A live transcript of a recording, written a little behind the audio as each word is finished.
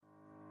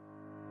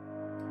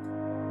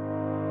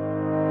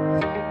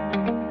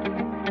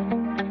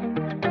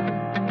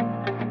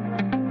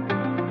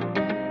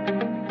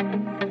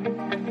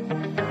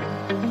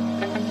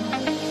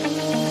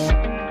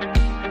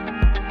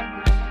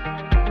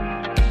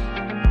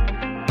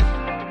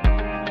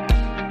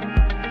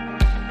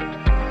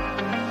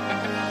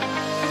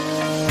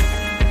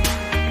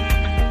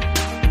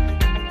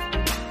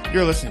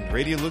You're listening to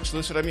Radio Lux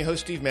Lucet. I'm your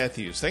host, Steve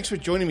Matthews. Thanks for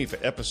joining me for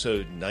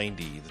episode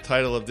 90. The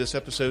title of this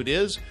episode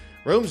is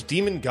Rome's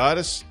Demon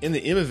Goddess in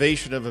the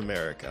Innovation of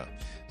America.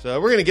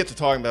 So we're going to get to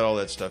talking about all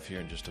that stuff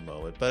here in just a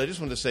moment. But I just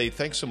wanted to say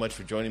thanks so much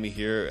for joining me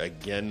here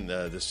again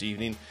this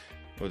evening,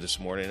 or this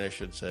morning, I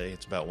should say.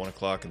 It's about 1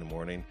 o'clock in the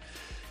morning.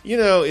 You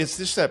know, it's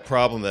just that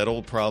problem, that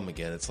old problem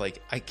again. It's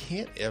like I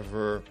can't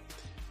ever...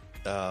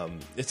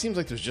 it seems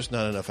like there's just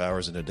not enough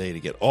hours in a day to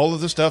get all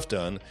of the stuff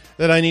done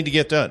that I need to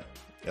get done.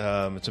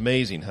 It's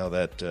amazing how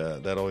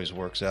that always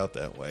works out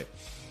that way,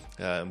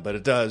 but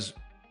it does.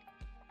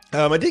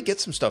 I did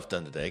get some stuff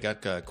done today. I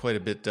got quite a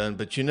bit done,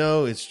 but you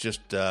know, it's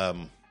just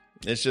tough.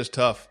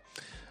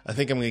 I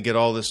think I'm going to get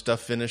all this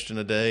stuff finished in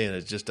a day, and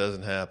it just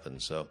doesn't happen.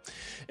 So,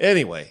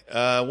 anyway,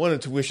 I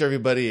wanted to wish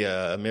everybody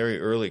a merry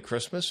early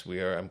Christmas.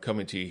 I'm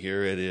coming to you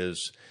here. It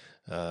is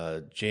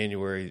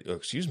January.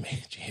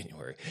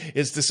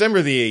 It's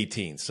December the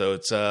 18th. So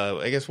it's,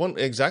 I guess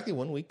exactly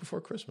 1 week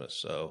before Christmas.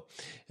 So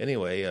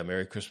anyway,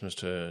 Merry Christmas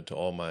to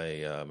all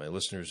my, my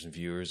listeners and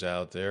viewers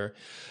out there.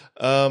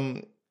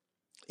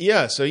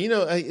 Yeah. So, you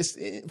know,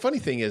 funny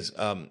thing is,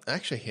 I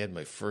actually had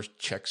my first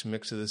Chex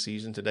Mix of the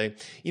season today.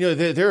 You know,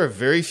 there are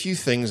very few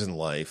things in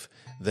life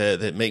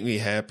that make me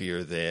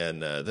happier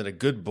than a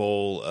good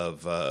bowl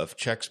of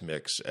Chex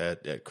Mix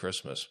at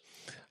Christmas.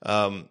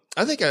 I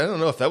don't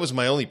know if that was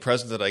my only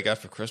present that I got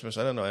for Christmas.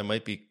 I don't know. I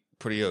might be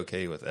pretty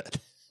okay with that.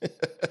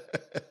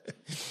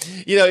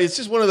 You know, it's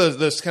just one of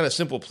those kind of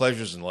simple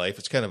pleasures in life.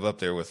 It's kind of up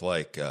there with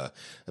like a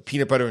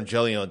peanut butter and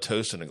jelly on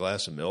toast and a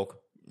glass of milk.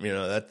 You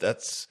know,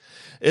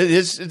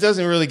 it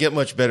doesn't really get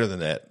much better than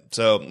that.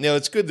 So, you know,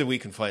 it's good that we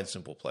can find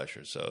simple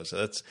pleasures. So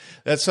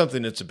that's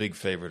something that's a big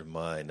favorite of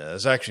mine.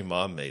 It's actually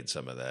Mom made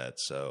some of that.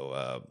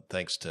 So,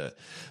 thanks to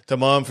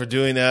Mom for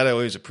doing that. I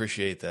always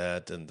appreciate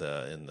that and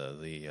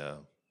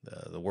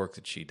the work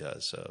that she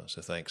does.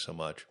 So thanks so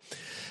much.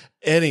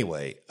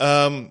 Anyway,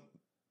 I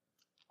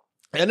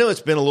know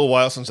it's been a little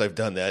while since I've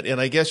done that. And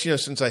I guess, you know,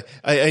 since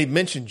I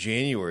mentioned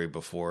January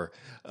before,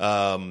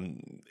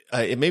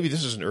 maybe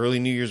this is an early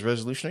New Year's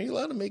resolution. Are you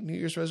allowed to make New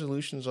Year's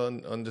resolutions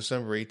on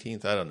December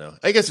 18th? I don't know.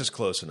 I guess it's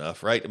close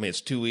enough, right? I mean,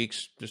 it's 2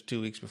 weeks, just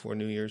 2 weeks before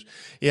New Year's.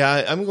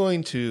 Yeah, I'm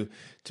going to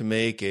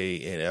make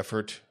an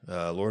effort,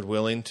 Lord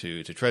willing,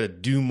 to try to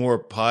do more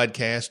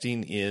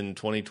podcasting in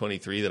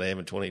 2023 than I have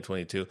in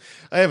 2022.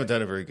 I haven't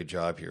done a very good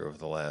job here over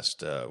the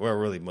last,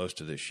 really most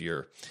of this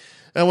year.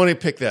 I want to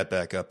pick that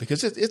back up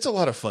because it's a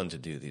lot of fun to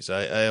do these.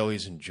 I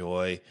always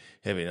enjoy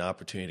having an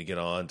opportunity to get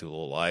on, do a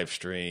little live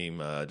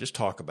stream, just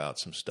talk about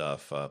some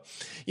stuff.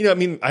 You know, I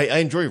mean, I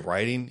enjoy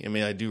writing. I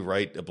mean, I do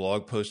write a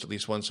blog post at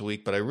least once a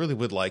week, but I really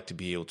would like to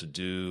be able to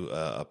do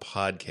a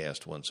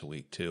podcast once a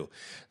week too.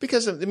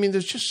 Because, I mean,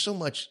 there's just so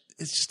much.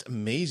 It's just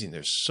amazing.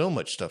 There's so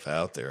much stuff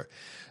out there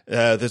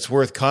that's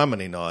worth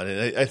commenting on.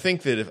 And I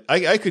think that if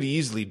I could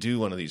easily do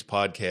one of these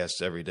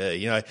podcasts every day,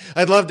 you know,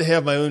 I'd love to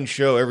have my own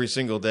show every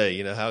single day.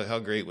 You know, how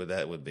great would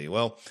that be?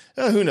 Well,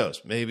 who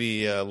knows?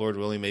 Maybe, Lord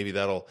willing, maybe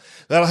that'll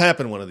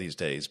happen one of these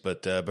days.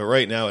 But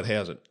right now it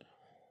hasn't.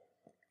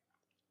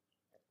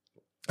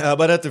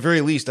 But at the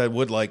very least, I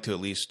would like to at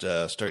least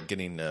start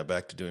getting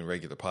back to doing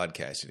regular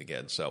podcasting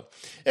again. So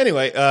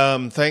anyway,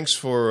 thanks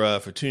for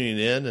tuning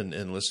in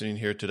and listening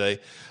here today.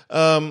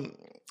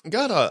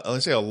 Got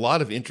a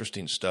lot of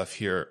interesting stuff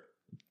here.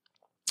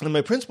 And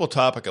my principal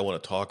topic I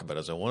want to talk about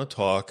is I want to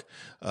talk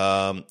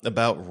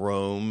about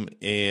Rome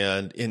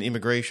and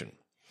immigration.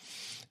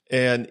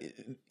 And,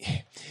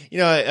 you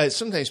know, I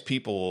sometimes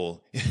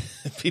people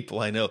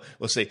I know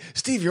will say,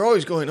 Steve, you're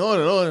always going on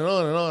and on and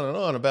on and on and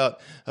on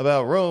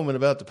about Rome and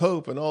about the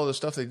Pope and all the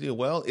stuff they do.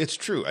 Well, it's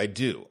true. I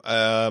do.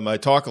 I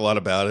talk a lot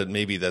about it.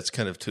 Maybe that's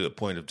kind of to a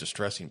point of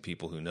distressing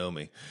people who know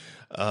me.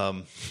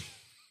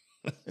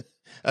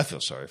 I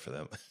feel sorry for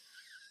them.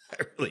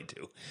 I really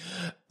do.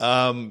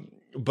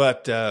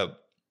 But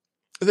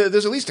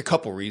there's at least a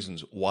couple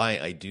reasons why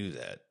I do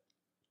that.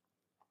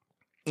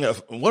 You know,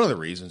 one of the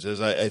reasons is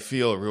I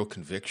feel a real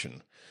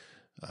conviction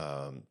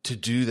to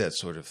do that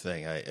sort of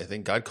thing. I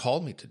think God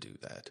called me to do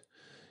that,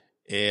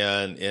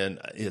 and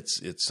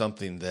it's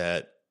something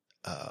that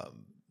I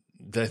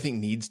think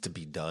needs to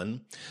be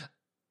done.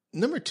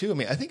 Number two, I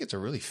mean, I think it's a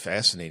really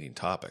fascinating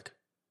topic.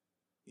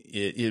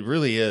 It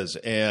really is,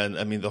 and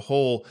I mean the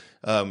whole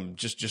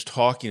just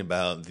talking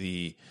about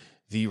the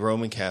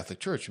Roman Catholic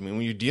Church. I mean,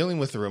 when you're dealing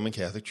with the Roman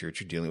Catholic Church,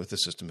 you're dealing with the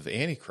system of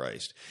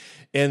Antichrist.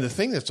 And the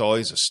thing that's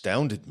always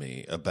astounded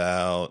me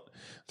about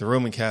the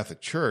Roman Catholic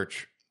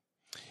Church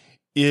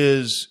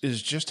is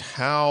just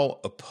how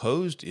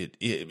opposed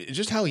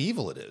just how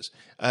evil it is.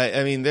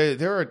 I mean,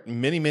 there are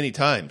many, many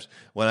times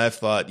when I've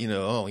thought,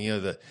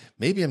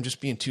 maybe I'm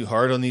just being too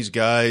hard on these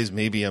guys.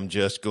 Maybe I'm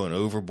just going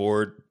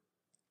overboard.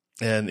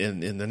 And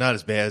they're not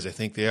as bad as I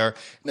think they are.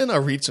 And then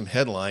I'll read some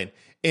headline,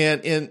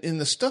 and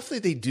the stuff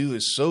that they do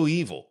is so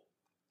evil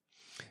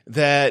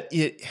that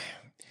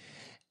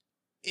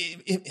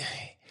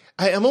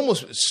I'm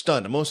almost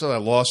stunned. I'm almost at a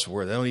loss for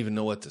words. I don't even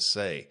know what to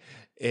say.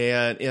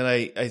 And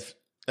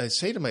I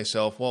say to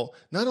myself, well,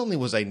 not only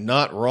was I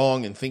not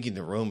wrong in thinking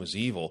that Rome was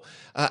evil,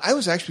 I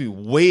was actually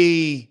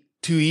way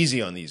too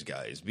easy on these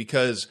guys,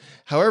 because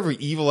however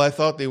evil I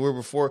thought they were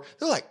before,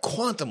 they're like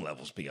quantum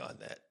levels beyond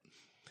that.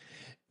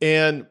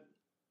 And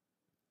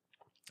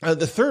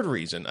the third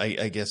reason,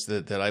 I guess,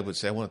 that I would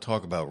say I want to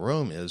talk about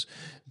Rome is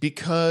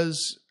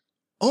because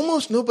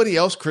almost nobody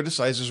else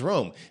criticizes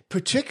Rome,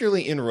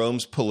 particularly in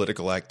Rome's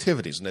political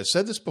activities. And I've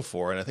said this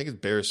before, and I think it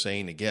bears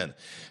saying again,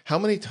 how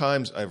many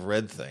times I've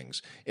read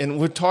things, and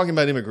we're talking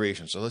about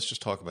immigration, so let's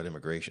just talk about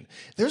immigration.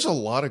 There's a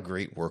lot of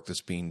great work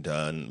that's being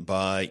done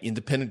by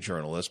independent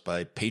journalists,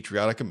 by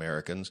patriotic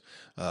Americans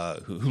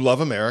who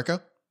love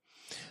America,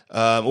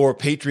 or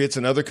patriots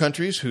in other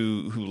countries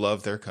who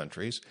love their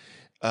countries,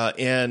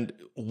 and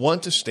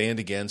want to stand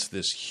against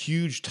this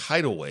huge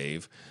tidal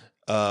wave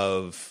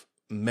of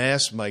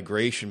mass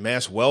migration,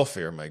 mass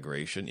welfare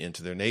migration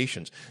into their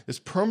nations that's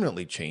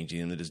permanently changing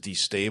them, that is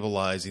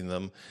destabilizing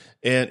them,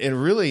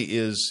 and really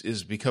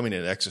is becoming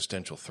an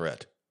existential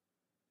threat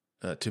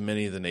to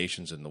many of the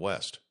nations in the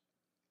West.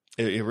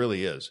 It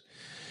really is.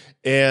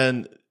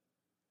 And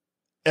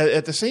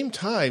at the same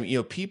time,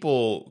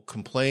 people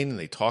complain and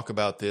they talk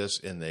about this,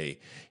 and they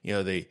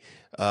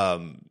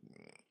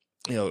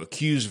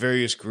accuse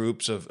various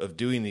groups of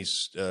doing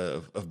these,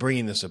 of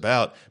bringing this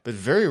about, but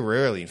very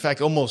rarely, in fact,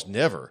 almost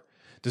never,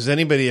 does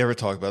anybody ever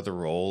talk about the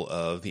role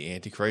of the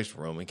Antichrist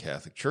Roman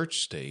Catholic Church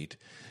state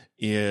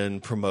in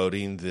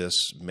promoting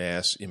this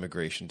mass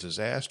immigration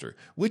disaster,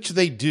 which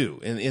they do.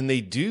 And they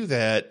do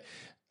that,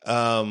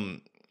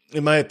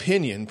 in my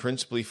opinion,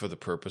 principally for the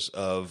purpose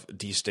of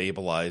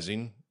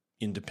destabilizing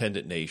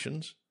independent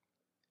nations,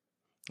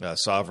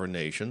 sovereign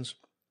nations,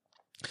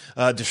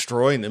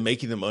 destroying them,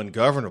 making them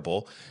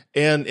ungovernable,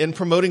 and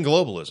promoting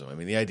globalism. I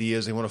mean, the idea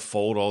is they want to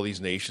fold all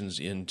these nations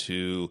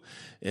into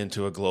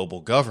a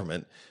global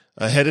government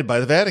headed by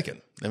the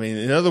Vatican. I mean,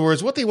 in other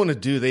words, what they want to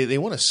do, they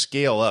want to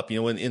scale up.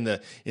 In the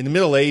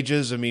Middle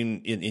Ages, I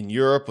mean, in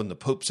Europe, when the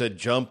Pope said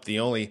jump, the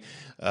only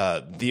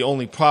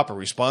proper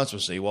response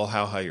was say, "Well,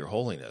 how high, Your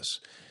Holiness?"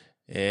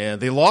 And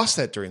they lost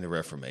that during the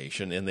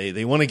Reformation, and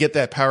they want to get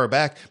that power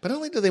back. But not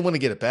only do they want to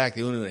get it back,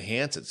 they want to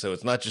enhance it. So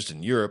it's not just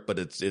in Europe, but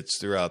it's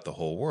throughout the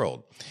whole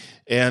world.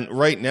 And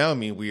right now, I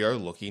mean, we are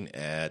looking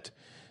at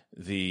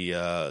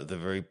the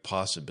very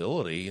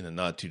possibility in the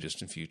not too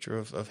distant future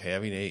of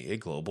having a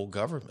global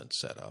government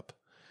set up.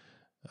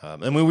 I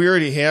mean, we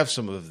already have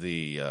some of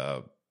the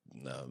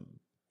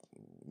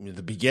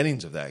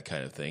beginnings of that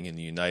kind of thing in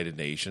the United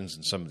Nations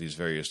and some of these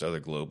various other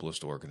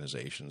globalist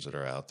organizations that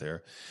are out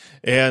there.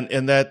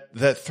 And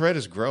that threat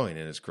is growing,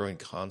 and it's growing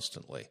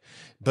constantly.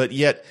 But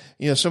yet,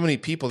 so many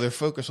people, they're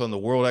focused on the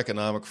World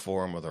Economic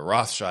Forum or the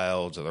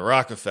Rothschilds or the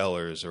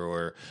Rockefellers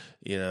or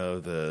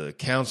the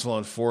Council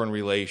on Foreign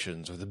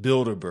Relations or the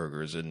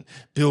Bilderbergers and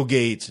Bill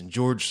Gates and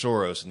George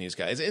Soros and these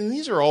guys. And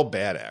these are all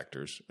bad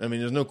actors. I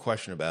mean, there's no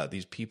question about it.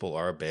 These people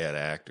are bad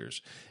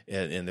actors,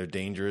 and they're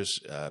dangerous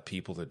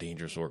people, they're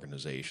dangerous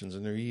organizations,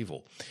 and they're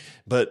evil.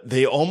 But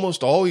they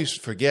almost always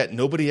forget,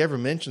 nobody ever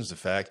mentions the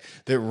fact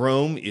that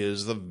Rome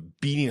is the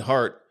beating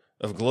heart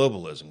of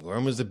globalism.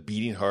 Rome is the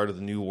beating heart of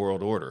the New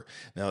World Order.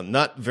 Now,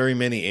 not very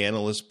many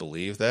analysts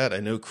believe that.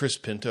 I know Chris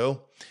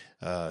Pinto,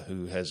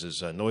 who has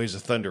his Noise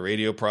of Thunder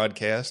radio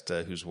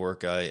podcast, whose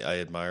work I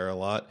admire a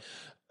lot.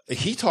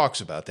 He talks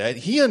about that.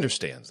 He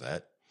understands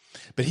that.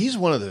 But he's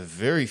one of the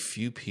very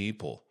few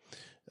people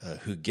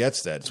who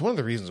gets that. It's one of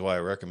the reasons why I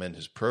recommend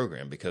his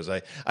program, because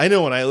I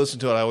know when I listen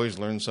to it, I always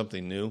learn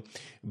something new.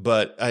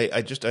 But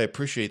I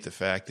appreciate the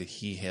fact that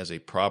he has a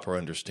proper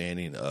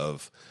understanding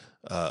of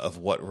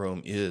what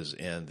Rome is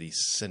and the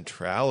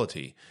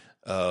centrality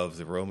of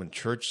the Roman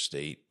Church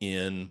state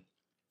in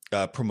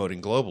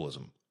promoting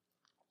globalism.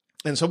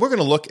 And so we're going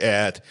to look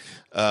at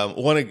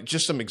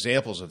just some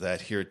examples of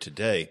that here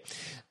today.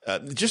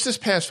 Just this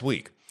past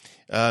week,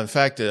 in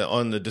fact,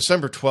 on the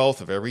December 12th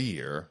of every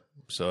year,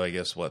 so I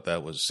guess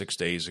that was 6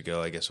 days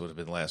ago, I guess it would have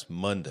been last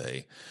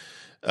Monday,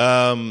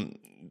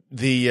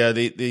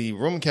 the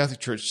Roman Catholic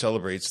Church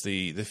celebrates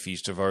the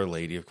feast of Our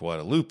Lady of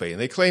Guadalupe,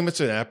 and they claim it's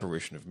an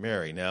apparition of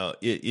Mary. Now,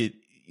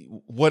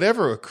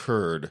 whatever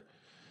occurred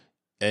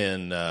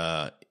in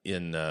I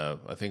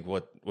think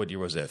what year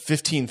was that?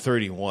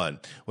 1531.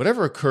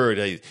 Whatever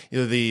occurred,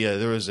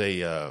 there was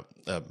a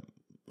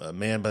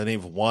man by the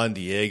name of Juan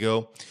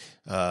Diego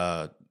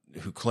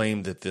who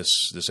claimed that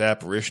this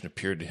apparition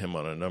appeared to him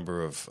on a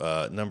number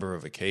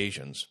of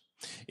occasions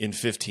in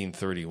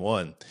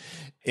 1531,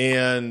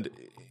 and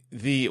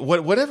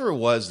whatever it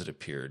was that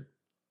appeared,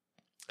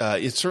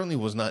 it certainly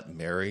was not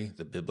Mary,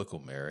 the biblical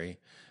Mary.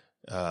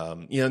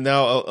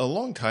 Now a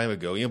long time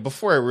ago,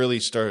 before I really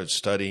started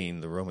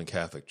studying the Roman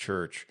Catholic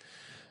Church,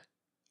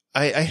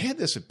 I had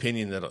this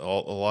opinion that a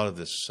lot of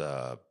this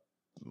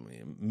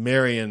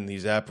Marian,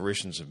 these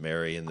apparitions of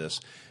Mary and this,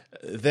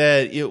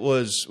 that it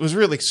was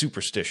really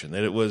superstition,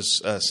 that it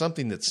was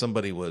something that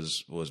somebody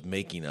was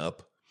making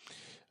up,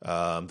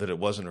 that it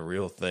wasn't a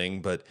real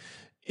thing. But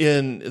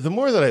the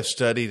more that I've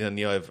studied, and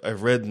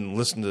I've read and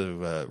listened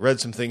to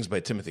read some things by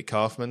Timothy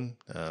Kaufman,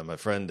 my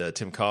friend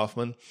Tim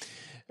Kaufman,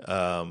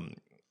 and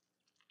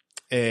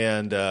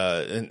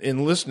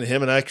listen to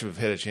him, and I actually have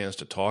had a chance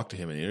to talk to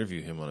him and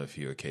interview him on a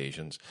few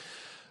occasions.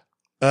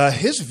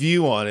 His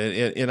view on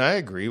it, and I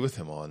agree with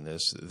him on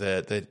this,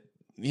 that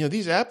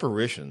these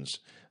apparitions,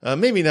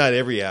 maybe not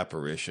every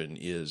apparition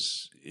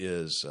is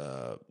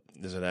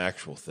an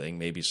actual thing.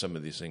 Maybe some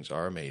of these things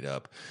are made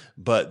up,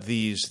 but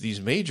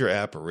these major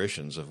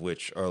apparitions, of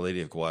which Our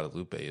Lady of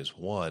Guadalupe is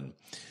one,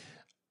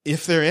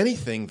 if they're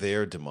anything, they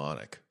are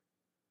demonic.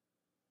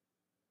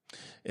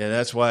 And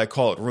that's why I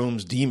call it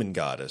Rome's demon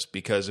goddess,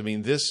 because, I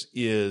mean, this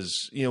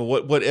is,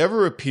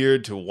 whatever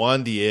appeared to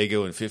Juan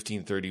Diego in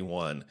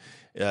 1531,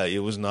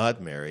 it was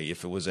not Mary,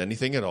 if it was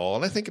anything at all,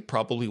 and I think it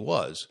probably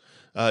was.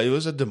 It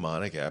was a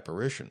demonic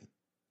apparition.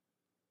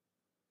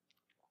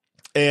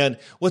 And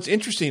what's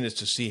interesting is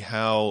to see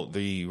how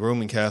the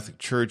Roman Catholic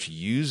Church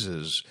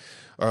uses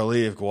Our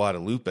Lady of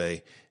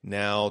Guadalupe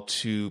now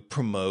to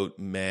promote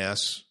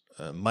mass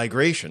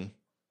migration,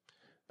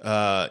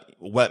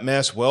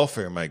 mass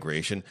welfare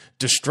migration,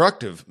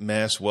 destructive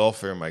mass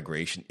welfare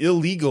migration,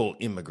 illegal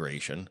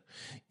immigration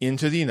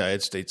into the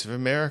United States of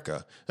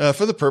America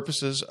for the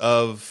purposes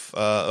of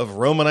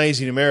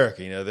Romanizing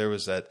America. There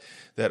was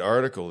that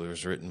article that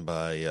was written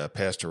by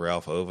Pastor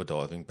Ralph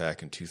Ovidal, I think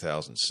back in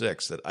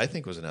 2006, that I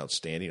think was an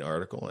outstanding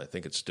article, and I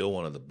think it's still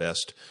one of the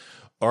best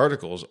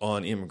articles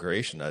on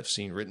immigration I've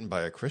seen written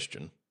by a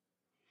Christian.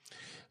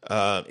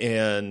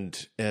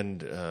 And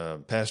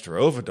Pastor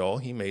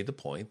Ovidal, he made the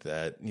point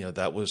that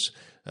that was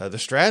the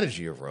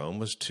strategy of Rome,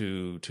 was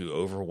to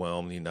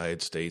overwhelm the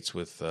United States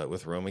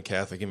with Roman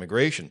Catholic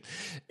immigration.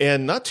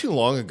 And not too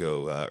long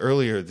ago,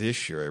 earlier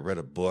this year, I read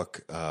a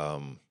book.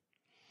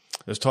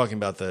 It was talking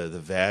about the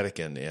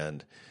Vatican,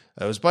 and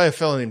it was by a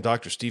fellow named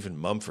Dr. Stephen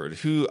Mumford,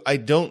 who I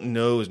don't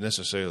know is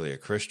necessarily a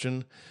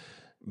Christian,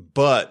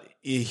 but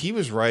he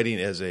was writing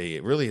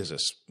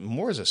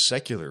more as a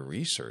secular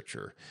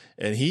researcher,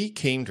 and he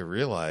came to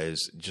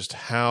realize just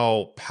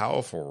how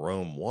powerful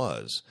Rome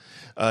was.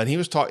 And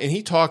he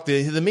talked.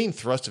 The main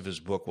thrust of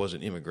his book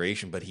wasn't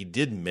immigration, but he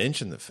did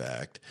mention the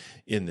fact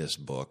in this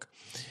book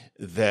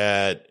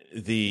that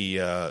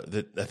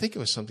I think it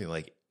was something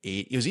like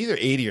it was either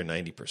 80 or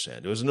 90%.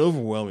 It was an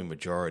overwhelming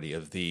majority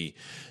of the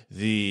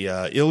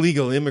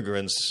illegal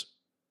immigrants,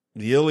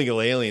 the illegal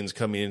aliens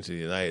coming into the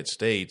United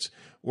States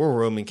were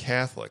Roman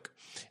Catholic.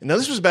 And now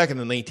this was back in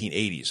the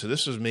 1980s, so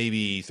this was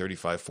maybe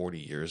 35, 40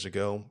 years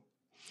ago.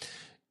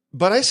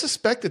 But I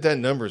suspect that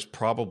number is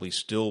probably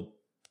still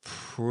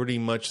pretty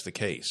much the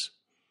case.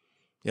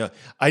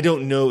 I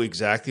don't know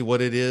exactly what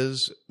it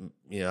is.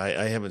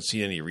 I haven't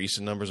seen any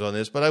recent numbers on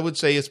this, but I would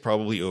say it's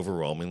probably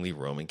overwhelmingly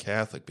Roman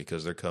Catholic,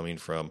 because they're coming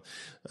from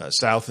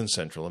South and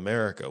Central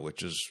America,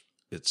 which is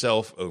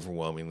itself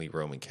overwhelmingly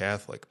Roman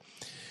Catholic.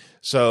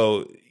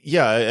 So,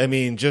 yeah, I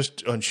mean,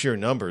 just on sheer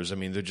numbers, I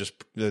mean, they're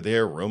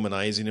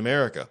Romanizing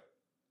America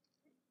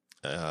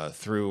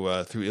through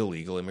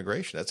illegal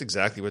immigration. That's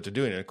exactly what they're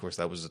doing. And of course,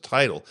 that was the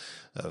title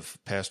of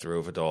Pastor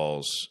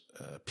Ovidal's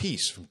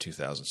piece from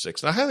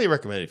 2006. And I highly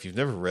recommend it. If you've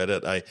never read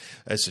it, I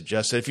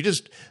suggest that if you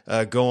just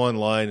go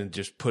online and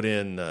just put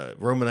in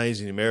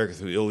Romanizing America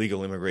through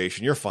illegal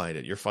immigration, you'll find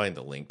it. You'll find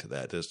the link to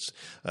that.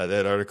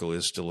 That article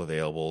is still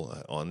available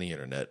on the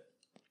internet.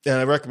 And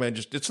I recommend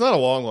it's not a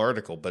long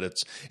article, but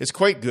it's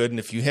quite good. And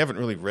if you haven't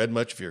really read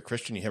much, if you're a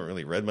Christian, you haven't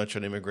really read much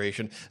on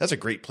immigration, that's a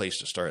great place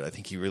to start. I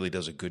think he really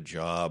does a good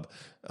job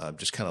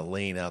just kind of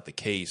laying out the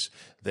case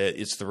that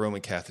it's the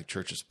Roman Catholic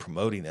Church that's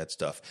promoting that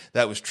stuff.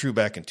 That was true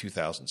back in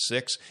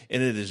 2006,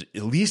 and it is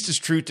at least as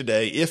true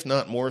today, if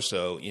not more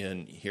so,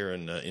 in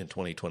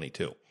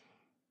 2022.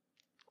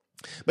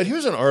 But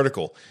here's an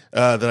article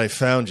that I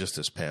found just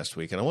this past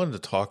week, and I wanted to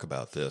talk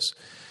about this.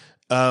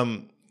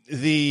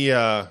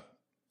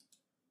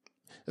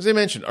 As I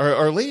mentioned,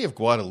 Our Lady of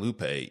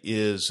Guadalupe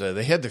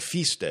they had their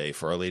feast day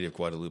for Our Lady of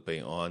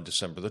Guadalupe on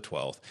December the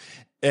 12th.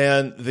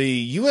 And the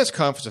U.S.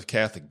 Conference of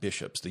Catholic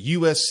Bishops, the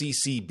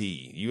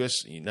USCCB,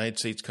 United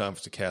States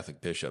Conference of Catholic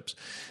Bishops,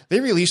 they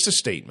released a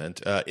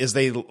statement, as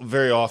they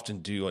very often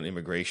do on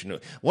immigration.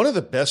 One of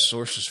the best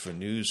sources for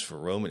news for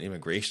Roman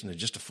immigration is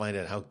just to find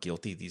out how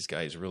guilty these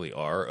guys really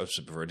are of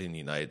subverting the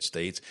United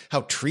States,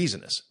 how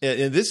treasonous.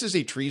 And this is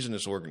a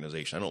treasonous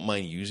organization. I don't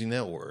mind using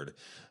that word.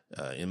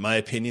 In my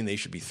opinion, they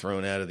should be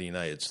thrown out of the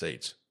United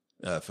States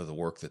for the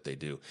work that they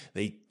do.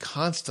 They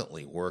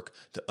constantly work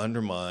to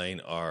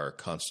undermine our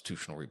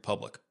constitutional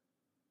republic.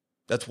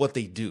 That's what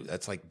they do.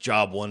 That's like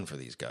job one for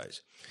these guys.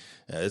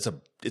 It's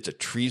a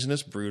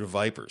treasonous brood of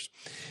vipers.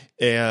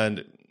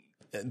 And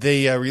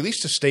they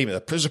released a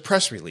statement. There's a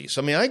press release.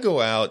 I mean, I go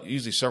out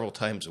usually several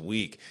times a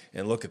week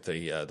and look at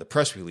the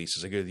press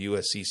releases. I go to the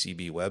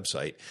USCCB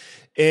website,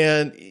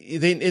 and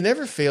it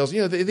never fails.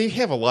 They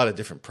have a lot of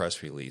different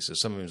press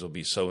releases. Sometimes will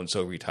be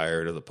so-and-so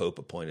retired, or the Pope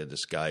appointed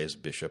this guy as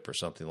bishop or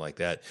something like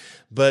that.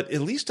 But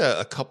at least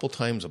a couple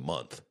times a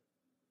month,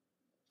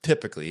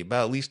 typically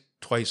about at least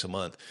twice a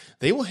month,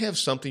 they will have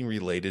something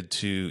related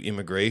to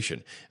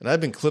immigration. And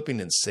I've been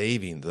clipping and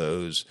saving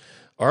those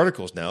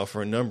articles now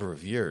for a number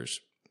of years.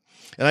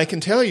 And I can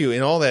tell you,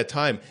 in all that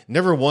time,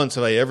 never once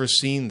have I ever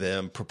seen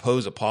them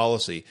propose a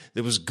policy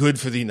that was good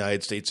for the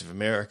United States of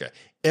America.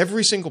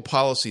 Every single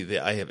policy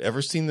that I have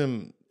ever seen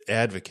them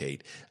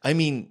advocate, I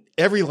mean,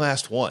 every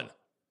last one,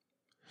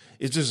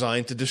 is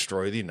designed to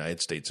destroy the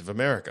United States of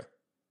America.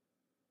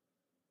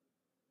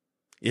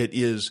 It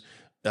is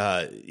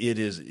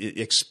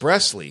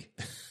expressly.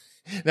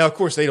 Now, of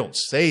course, they don't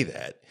say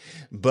that,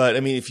 but I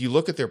mean, if you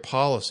look at their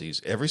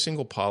policies, every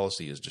single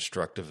policy is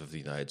destructive of the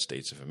United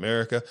States of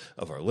America,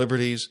 of our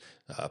liberties,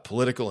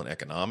 political and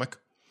economic.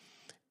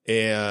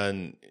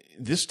 And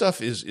this stuff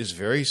is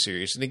very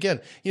serious. And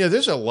again,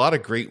 there's a lot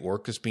of great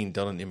work that's being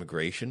done on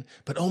immigration,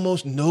 but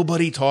almost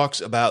nobody talks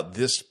about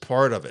this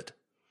part of it,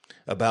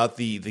 about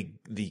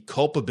the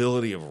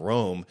culpability of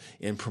Rome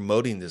in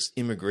promoting this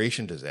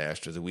immigration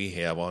disaster that we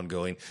have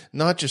ongoing,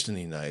 not just in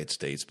the United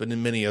States, but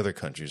in many other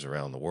countries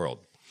around the world.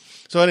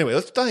 So anyway,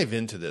 let's dive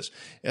into this.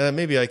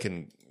 Maybe I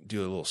can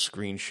do a little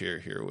screen share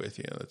here with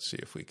you. Let's see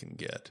if we can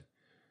get...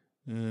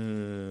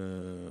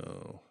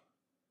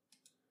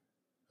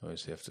 I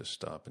always have to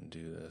stop and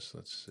do this.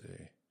 Let's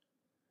see.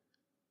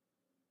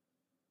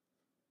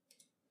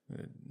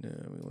 No,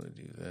 we want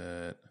to do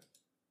that.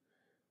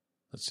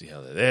 Let's see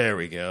how that. There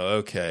we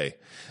go. Okay.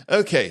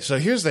 So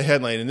here's the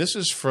headline, and this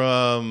is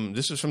from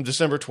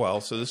December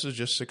 12th. So this is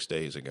just 6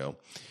 days ago,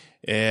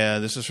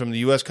 and this is from the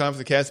U.S.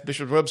 Conference of Catholic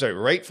Bishops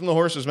website, right from the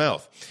horse's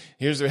mouth.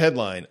 Here's their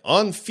headline: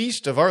 On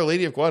Feast of Our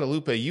Lady of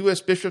Guadalupe, U.S.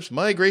 Bishops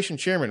Migration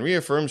Chairman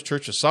reaffirms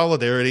Church's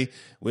solidarity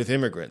with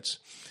immigrants.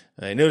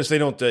 I notice they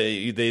don't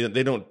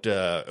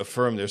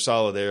affirm their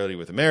solidarity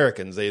with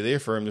Americans. They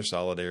affirm their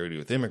solidarity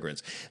with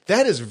immigrants.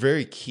 That is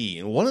very key.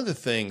 And one of the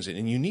things,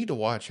 and you need to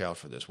watch out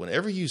for this,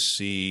 whenever you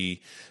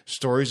see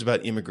stories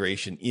about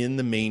immigration in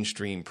the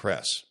mainstream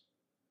press,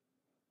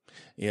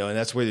 and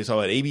that's where they talk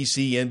about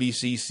ABC,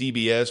 NBC,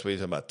 CBS, where they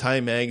talk about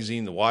Time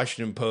Magazine, the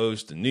Washington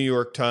Post, the New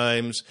York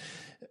Times,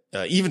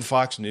 even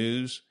Fox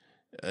News,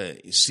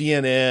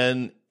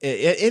 CNN,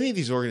 any of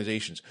these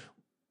organizations.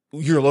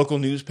 Your local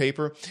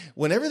newspaper,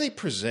 whenever they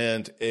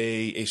present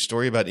a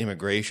story about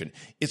immigration,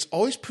 it's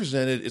always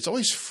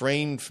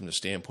framed from the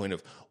standpoint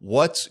of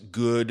what's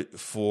good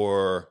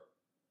for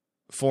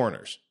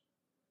foreigners.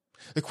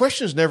 The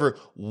question is never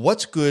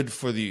what's good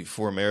for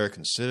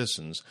American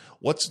citizens,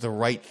 what's the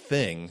right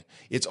thing.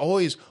 It's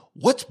always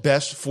what's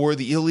best for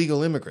the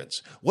illegal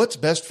immigrants, what's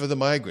best for the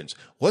migrants,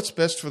 what's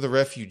best for the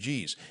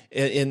refugees.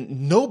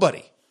 And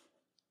nobody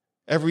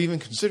ever even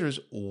considers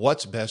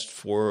what's best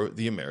for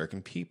the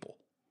American people.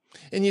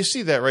 And you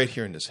see that right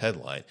here in this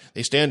headline.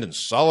 They stand in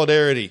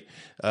solidarity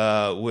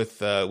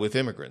with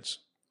immigrants.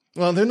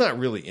 Well, they're not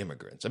really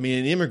immigrants. I mean,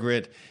 an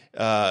immigrant,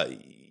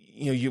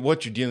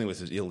 what you're dealing with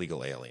is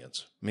illegal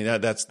aliens. I mean,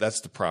 that's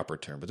the proper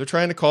term. But they're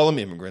trying to call them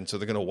immigrants, so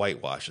they're going to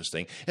whitewash this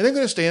thing. And they're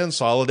going to stand in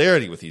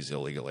solidarity with these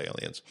illegal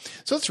aliens.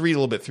 So let's read a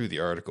little bit through the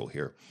article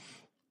here.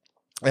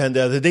 And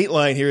the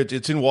dateline here,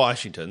 it's in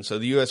Washington. So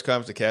the U.S.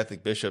 Conference of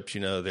Catholic Bishops,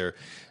 they're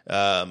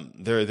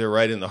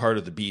right in the heart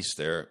of the beast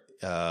there.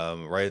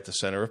 Right at the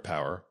center of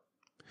power.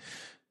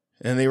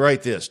 And they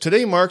write this: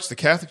 Today marks the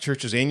Catholic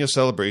Church's annual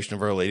celebration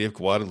of Our Lady of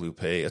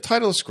Guadalupe, a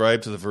title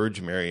ascribed to the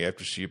Virgin Mary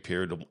after she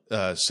appeared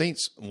to Saint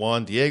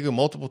Juan Diego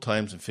multiple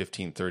times in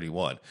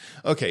 1531.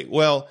 Okay,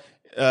 well,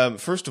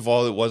 first of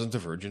all, it wasn't the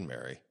Virgin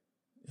Mary.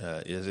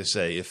 As I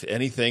say, if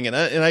anything, and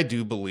I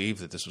do believe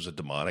that this was a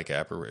demonic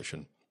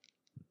apparition.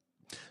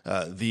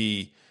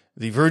 The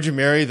Virgin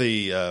Mary,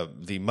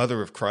 the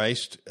Mother of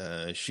Christ,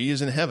 she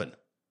is in heaven.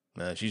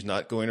 She's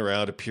not going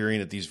around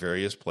appearing at these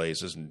various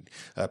places and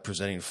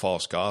presenting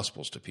false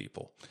gospels to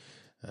people.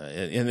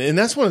 And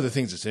that's one of the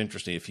things that's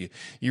interesting. If you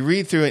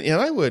read through it,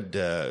 and I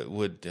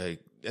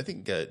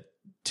think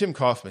Tim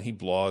Kaufman, he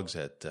blogs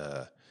at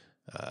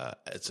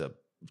it's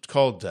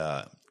called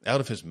Out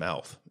of His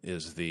Mouth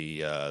is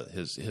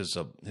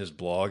his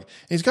blog. And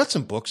he's got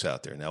some books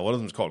out there now. One of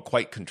them is called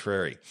Quite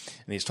Contrary,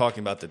 and he's talking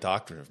about the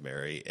doctrine of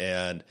Mary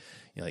and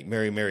like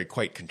Mary,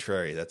 quite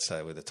contrary. That's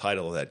where the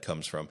title of that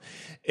comes from.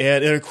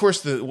 And of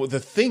course, the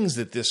things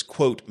that this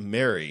quote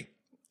Mary,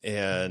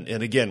 and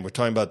again, we're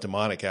talking about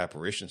demonic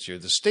apparitions here.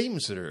 The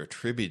statements that are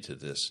attributed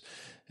to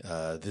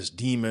this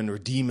demon or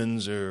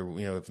demons, or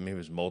if maybe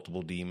it's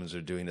multiple demons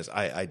are doing this,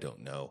 I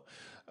don't know.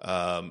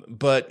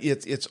 But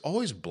it's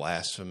always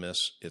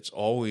blasphemous. It's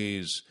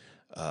always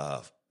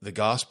the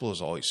gospel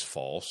is always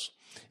false.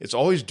 It's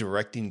always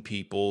directing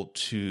people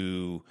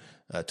to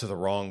the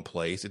wrong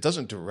place. It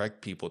doesn't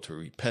direct people to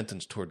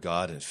repentance toward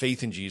God and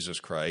faith in Jesus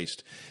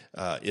Christ.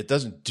 It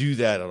doesn't do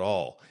that at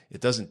all. It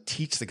doesn't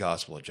teach the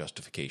gospel of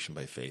justification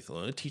by faith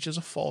alone. It teaches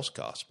a false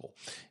gospel.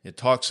 It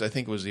talks, I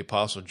think it was the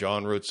Apostle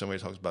John wrote,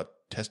 somebody talks about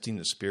testing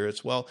the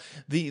spirits. Well,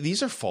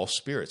 these are false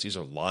spirits. These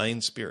are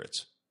lying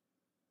spirits.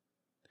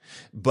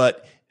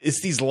 But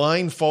it's these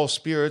lying false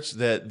spirits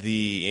that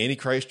the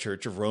Antichrist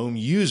Church of Rome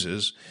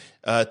uses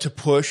to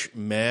push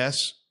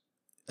mass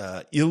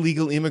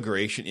illegal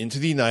immigration into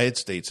the United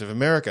States of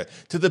America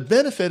to the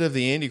benefit of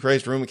the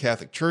Antichrist Roman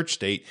Catholic Church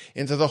state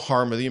and to the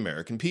harm of the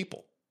American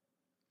people.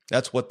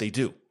 That's what they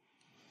do.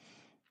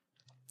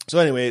 So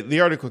anyway, the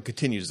article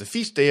continues. The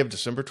feast day of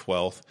December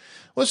 12th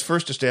was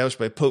first established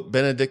by Pope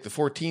Benedict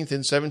XIV in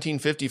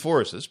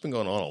 1754. So this has been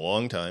going on a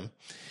long time.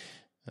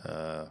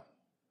 I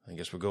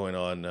guess we're going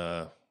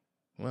on,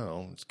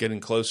 it's getting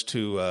close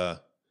to,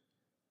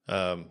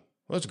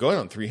 Well, it's going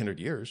on 300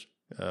 years.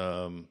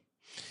 And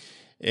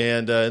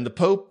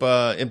Pope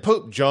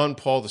John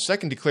Paul II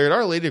declared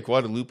Our Lady of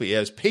Guadalupe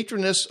as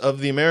patroness of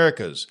the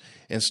Americas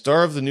and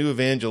star of the new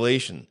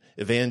evangelization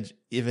in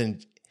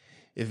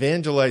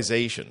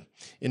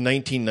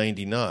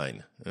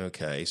 1999.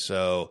 Okay,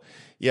 so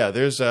yeah,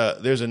 there's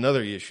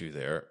another issue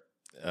there.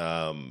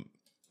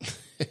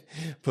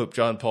 Pope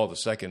John Paul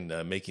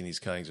II making these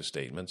kinds of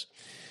statements.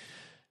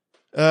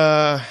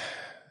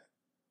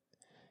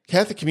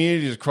 Catholic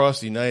communities across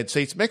the United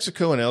States,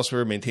 Mexico, and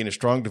elsewhere maintain a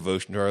strong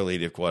devotion to Our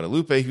Lady of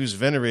Guadalupe, who's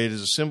venerated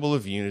as a symbol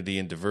of unity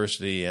and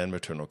diversity and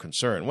maternal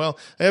concern. Well,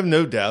 I have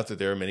no doubt that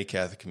there are many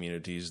Catholic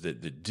communities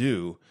that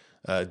do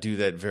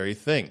that very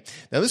thing.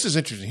 Now, this is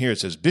interesting here. It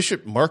says,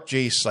 Bishop Mark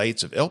J.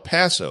 Seitz of El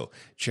Paso,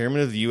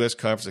 chairman of the U.S.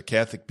 Conference of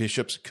Catholic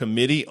Bishops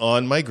Committee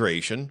on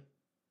Migration,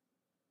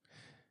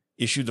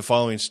 issued the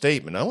following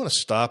statement. I want to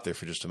stop there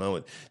for just a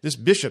moment. This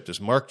bishop,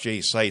 this Mark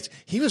J. Seitz,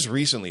 he was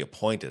recently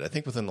appointed, I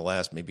think within the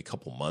last maybe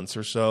couple months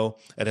or so.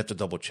 I'd have to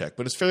double check,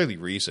 but it's fairly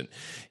recent.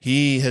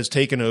 He has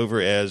taken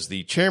over as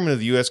the chairman of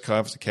the U.S.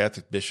 Conference of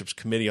Catholic Bishops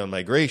Committee on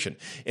Migration.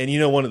 And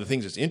you know, one of the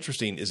things that's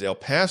interesting is El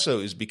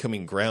Paso is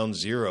becoming ground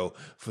zero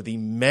for the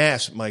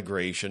mass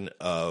migration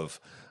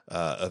of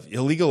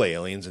illegal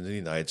aliens into the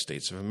United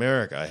States of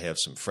America. I have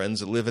some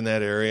friends that live in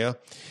that area.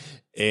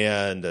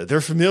 And they're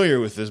familiar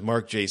with this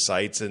Mark J.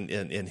 Seitz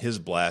and his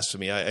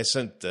blasphemy. I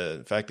sent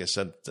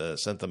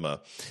them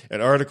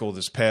an article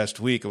this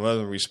past week, and one of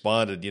them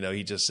responded. You know,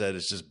 he just said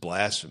it's just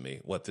blasphemy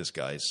what this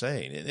guy is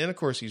saying, and of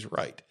course he's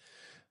right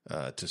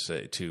to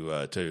say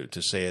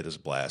it as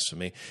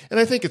blasphemy. And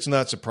I think it's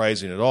not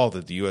surprising at all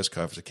that the U.S.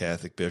 Conference of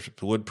Catholic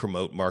Bishops would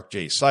promote Mark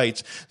J.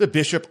 Seitz, the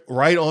bishop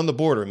right on the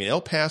border. I mean, El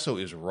Paso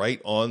is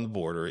right on the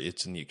border.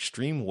 It's in the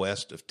extreme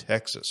west of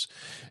Texas,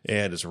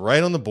 and it's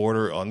right on the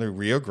border on the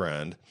Rio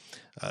Grande,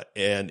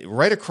 and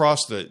right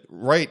across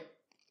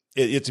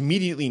it's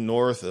immediately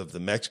north of the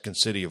Mexican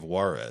city of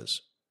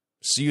Juarez,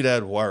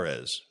 Ciudad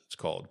Juarez. It's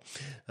called.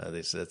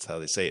 That's how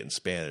they say it in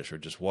Spanish, or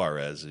just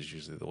Juarez is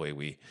usually the way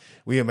we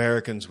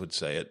Americans would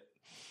say it.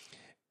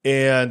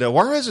 And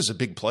Juarez is a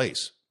big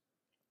place.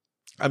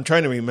 I'm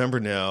trying to remember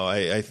now.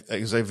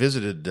 Because I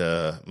visited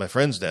my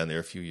friends down there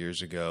a few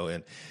years ago,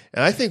 and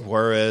I think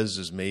Juarez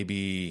is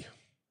maybe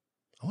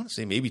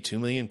 2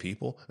 million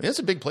people. I mean, that's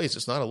a big place.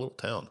 It's not a little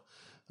town.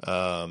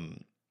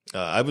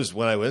 I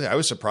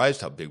was surprised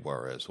how big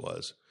Juarez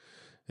was.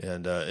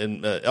 And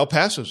El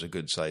Paso is a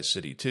good-sized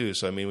city, too.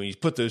 So, I mean, when you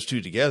put those two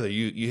together,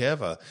 you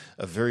have a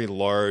very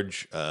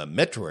large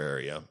metro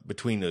area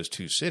between those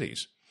two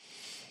cities.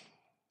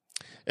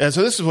 And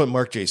so this is what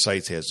Mark J.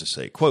 Seitz has to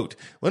say. Quote,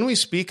 when we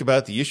speak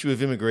about the issue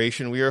of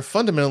immigration, we are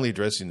fundamentally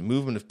addressing the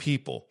movement of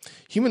people,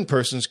 human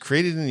persons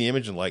created in the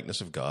image and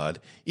likeness of God,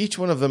 each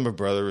one of them a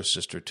brother or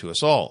sister to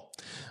us all.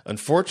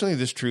 Unfortunately,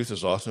 this truth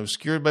is often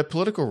obscured by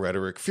political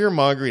rhetoric,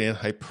 fear-mongering, and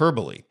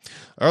hyperbole.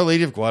 Our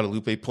Lady of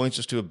Guadalupe points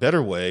us to a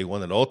better way, one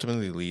that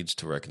ultimately leads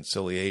to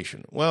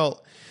reconciliation.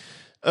 Well,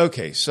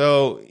 okay,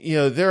 so,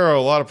 there are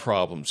a lot of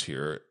problems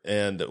here.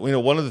 And,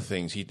 one of the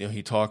things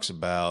he talks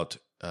about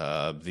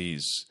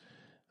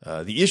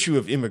the issue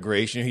of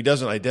immigration. He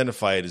doesn't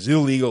identify it as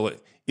illegal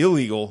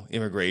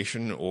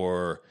immigration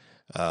or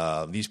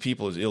these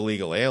people as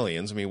illegal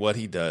aliens. I mean, what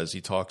he does,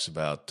 he talks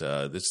about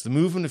it's the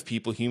movement of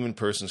people, human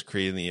persons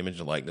created in the image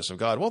and likeness of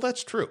God. Well,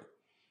 that's true.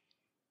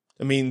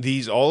 I mean,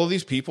 all of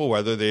these people,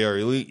 whether they are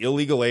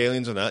illegal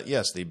aliens or not,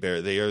 yes, they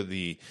bear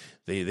the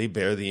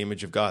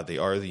image of God. They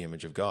are the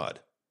image of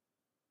God.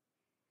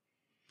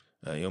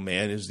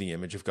 Man is the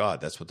image of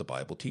God. That's what the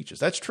Bible teaches.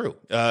 That's true.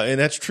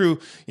 And that's true,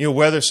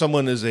 whether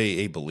someone is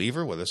a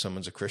believer, whether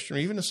someone's a Christian, or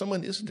even if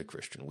someone isn't a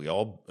Christian. We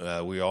all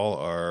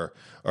are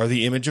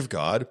the image of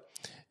God.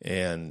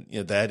 And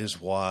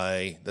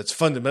that's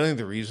fundamentally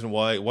the reason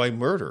why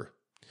murder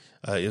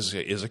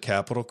is a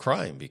capital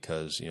crime,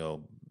 because,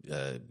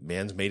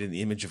 man's made in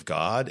the image of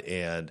God,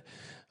 and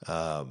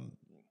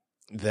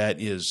that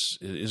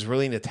is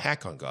really an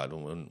attack on God.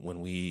 When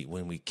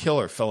we kill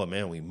our fellow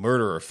man, we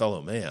murder our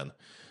fellow man.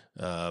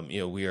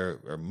 We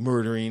are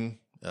murdering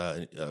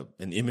an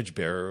image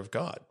bearer of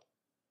God.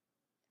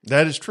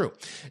 That is true.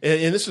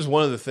 And this is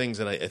one of the things,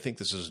 and I think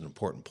this is an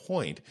important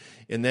point,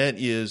 and that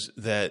is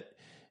that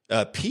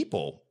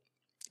people,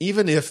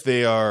 even if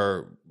they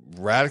are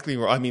radically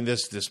wrong, I mean,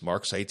 this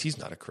Mark Seitz, he's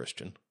not a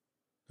Christian.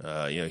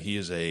 He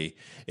is a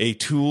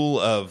tool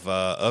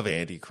of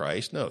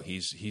Antichrist. No,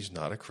 he's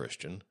not a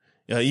Christian.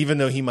 Even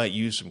though he might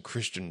use some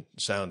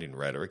Christian-sounding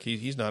rhetoric,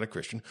 he's not a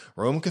Christian.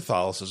 Roman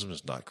Catholicism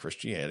is not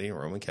Christianity, and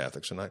Roman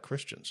Catholics are not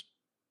Christians.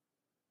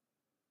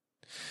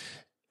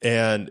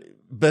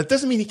 But it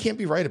doesn't mean he can't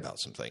be right about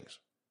some things.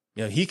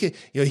 He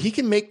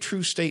can make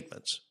true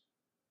statements.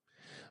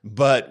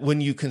 But when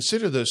you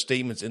consider those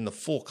statements in the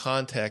full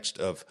context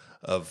of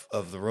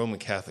the Roman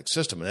Catholic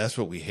system, and that's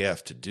what we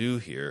have to do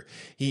here,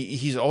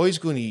 he's always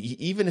going to,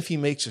 even if he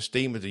makes a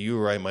statement that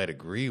you or I might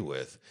agree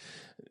with,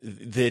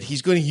 that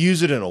he's going to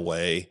use it in a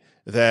way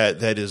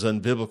that is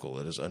unbiblical,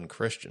 that is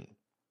unchristian.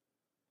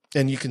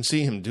 And you can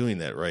see him doing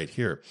that right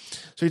here.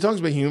 So he talks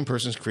about human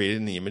persons created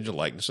in the image and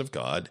likeness of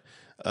God.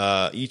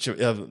 each of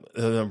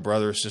them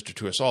brother or sister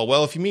to us all.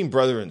 Well, if you mean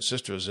brother and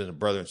sister as in a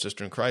brother and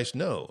sister in Christ,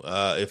 no.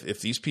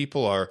 If these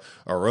people are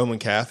Roman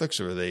Catholics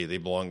or they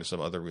belong to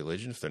some other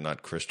religion, if they're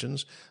not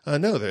Christians,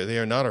 no, they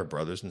are not our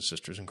brothers and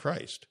sisters in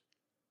Christ.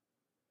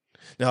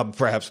 Now,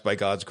 perhaps by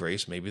God's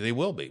grace, maybe they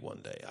will be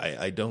one day.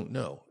 I don't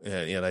know.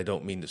 And I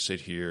don't mean to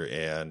sit here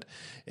and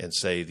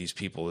say these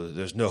people,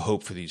 there's no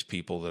hope for these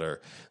people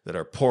that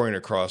are pouring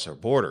across our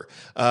border.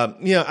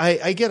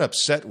 I get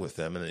upset with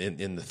them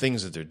in the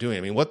things that they're doing.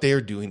 I mean, what they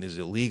are doing is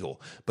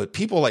illegal. But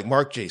people like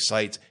Mark J.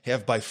 Seitz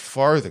have by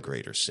far the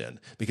greater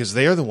sin because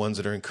they are the ones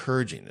that are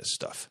encouraging this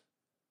stuff.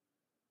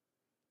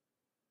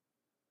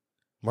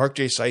 Mark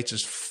J. Seitz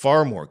is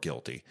far more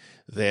guilty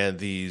than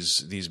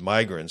these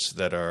migrants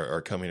that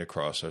are coming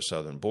across our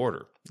southern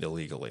border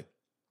illegally.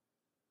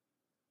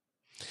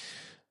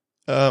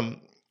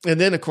 And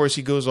then, of course,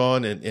 he goes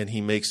on and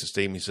he makes a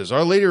statement. He says,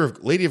 "Our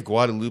Lady of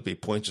Guadalupe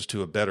points us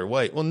to a better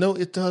way." Well, no,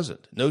 it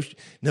doesn't. No,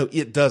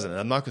 it doesn't.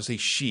 I'm not going to say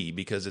she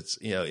because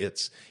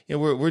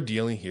we're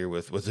dealing here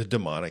with a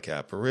demonic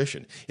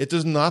apparition. It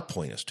does not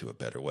point us to a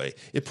better way.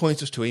 It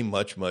points us to a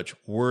much, much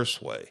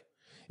worse way.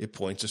 It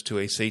points us to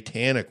a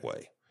satanic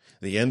way,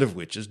 the end of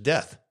which is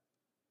death.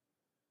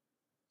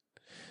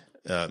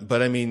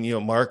 But I mean,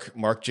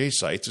 Mark J.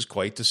 Seitz is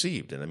quite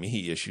deceived, and I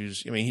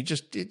mean,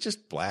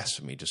 just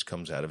blasphemy just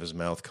comes out of his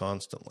mouth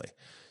constantly,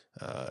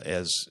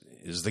 as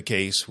is the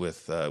case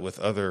with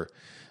other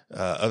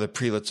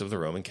prelates of the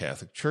Roman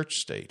Catholic Church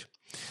state.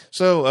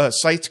 So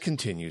Seitz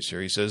continues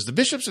here. He says, "The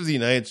bishops of the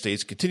United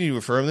States continue to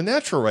affirm the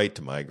natural right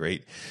to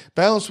migrate,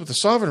 balanced with the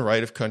sovereign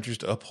right of countries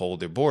to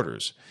uphold their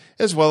borders,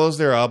 as well as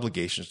their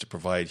obligations to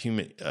provide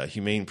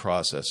humane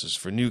processes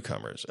for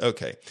newcomers."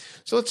 Okay,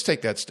 so let's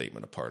take that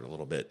statement apart a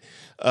little bit.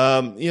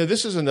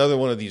 This is another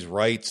one of these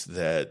rights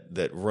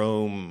that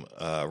Rome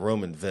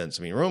invents.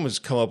 I mean, Rome has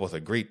come up with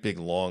a great big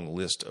long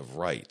list of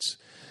rights.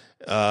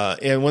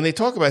 And when they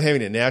talk about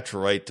having a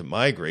natural right to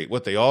migrate,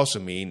 what they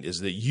also mean is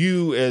that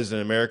you as an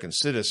American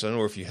citizen,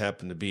 or if you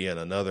happen to be in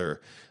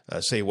another,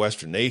 say,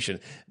 Western nation,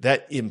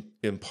 that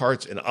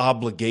imparts an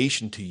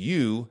obligation to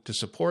you to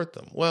support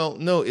them. Well,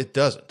 no, it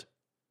doesn't.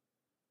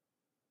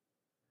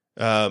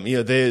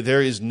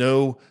 There is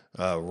no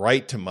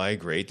right to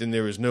migrate, and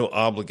there is no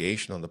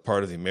obligation on the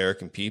part of the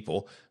American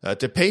people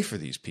to pay for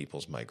these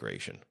people's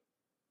migration.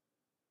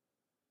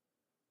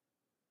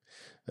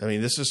 I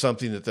mean, this is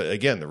something that,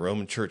 the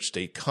Roman Church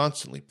state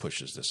constantly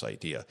pushes this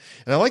idea.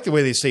 And I like the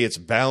way they say it's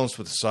balanced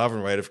with the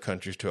sovereign right of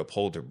countries to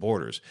uphold their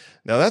borders.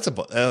 Now, that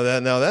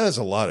is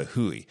a lot of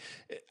hooey.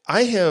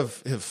 I have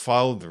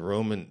followed the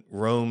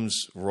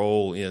Rome's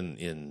role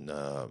in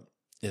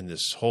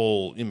this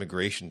whole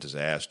immigration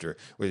disaster,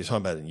 whether you're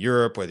talking about in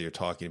Europe, whether you're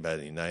talking about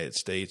in the United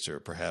States or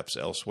perhaps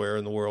elsewhere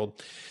in the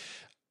world.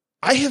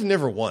 I have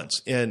never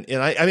once, and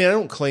I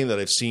don't claim that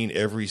I've seen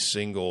every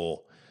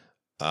single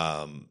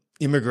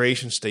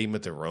immigration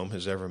statement that Rome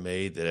has ever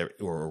made,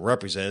 or a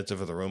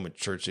representative of the Roman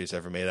Church state's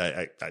ever made.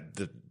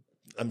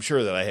 I'm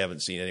sure that I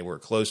haven't seen anywhere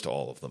close to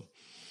all of them,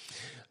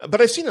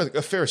 but I've seen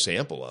a fair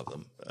sample of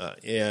them,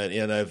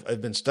 and I've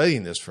been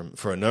studying this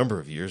for a number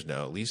of years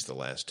now, at least the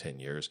last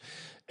 10 years,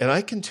 and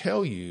I can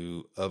tell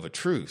you of a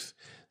truth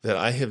that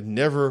I have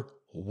never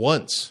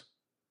once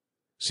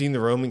seen the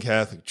Roman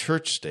Catholic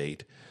Church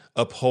state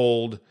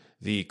uphold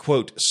the,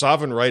 quote,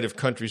 sovereign right of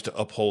countries to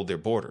uphold their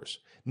borders.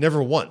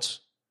 Never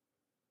once.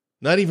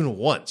 Not even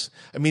once.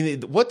 I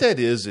mean, what that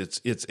is,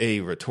 it's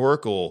a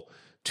rhetorical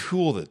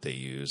tool that they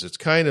use. It's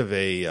kind of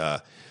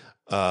a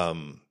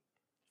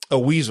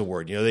weasel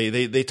word.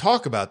 They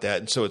talk about that,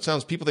 and so it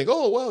sounds, people think,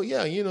 oh, well,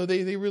 yeah,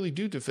 they really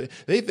do defend.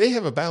 They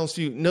have a balanced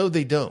view. No,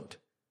 they don't.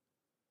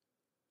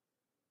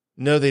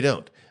 No, they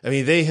don't. I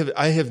mean,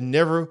 I have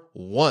never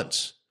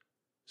once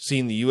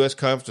seen the U.S.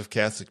 Conference of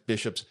Catholic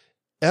Bishops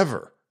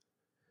ever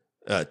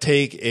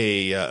take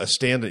a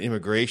stand on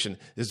immigration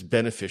that's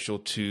beneficial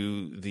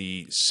to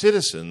the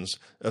citizens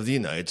of the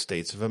United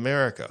States of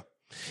America.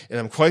 And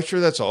I'm quite sure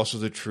that's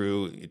also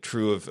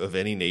true of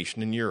any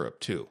nation in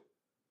Europe, too.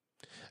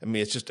 I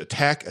mean, it's just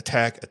attack.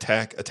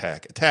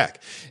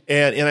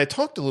 And I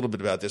talked a little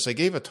bit about this. I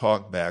gave a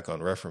talk back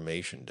on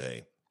Reformation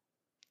Day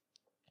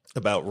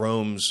about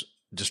Rome's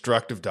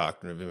destructive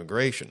doctrine of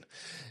immigration.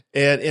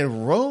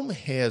 And Rome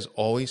has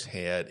always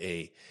had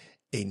a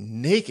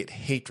naked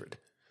hatred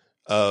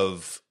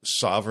of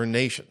sovereign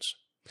nations.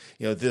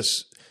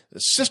 This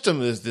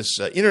system is this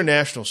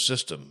international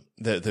system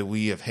that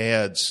we have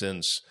had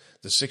since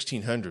the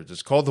 1600s.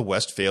 It's called the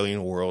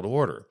Westphalian World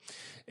Order,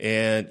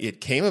 and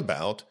it came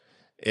about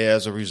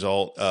as a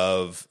result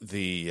of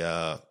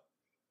the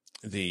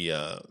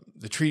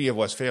Treaty of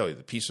Westphalia,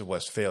 the Peace of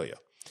Westphalia,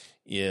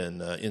 in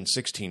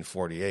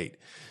 1648.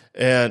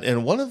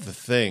 And one of the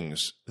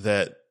things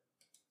that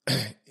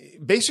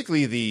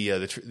basically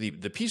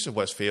the Peace of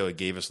Westphalia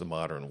gave us the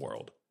modern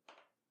world.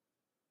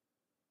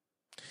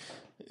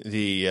 And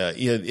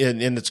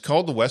it's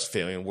called the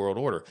Westphalian World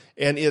Order,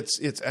 and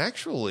it's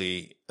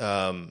actually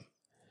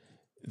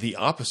the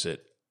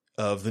opposite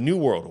of the New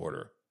World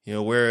Order.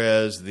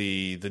 Whereas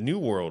the New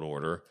World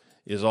Order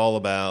is all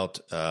about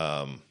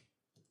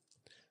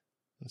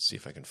Let's see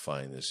if I can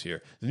find this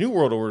here. The New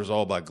World Order is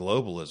all about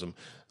globalism.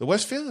 The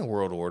Westphalian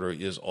World Order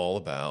is all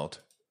about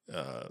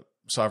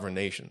sovereign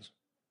nations.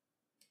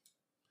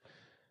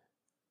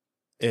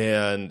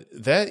 And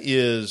that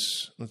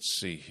is, let's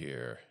see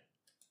here.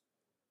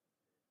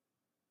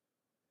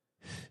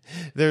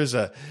 There was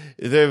a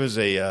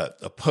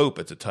pope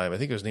at the time. I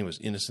think his name was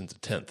Innocent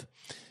X,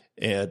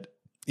 and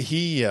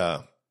he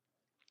had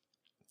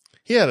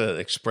an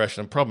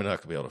expression. I'm probably not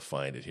going to be able to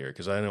find it here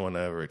because I know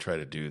whenever I try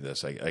to do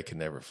this, I can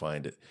never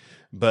find it.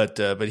 But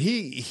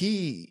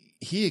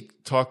he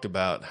talked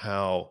about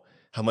how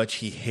much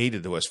he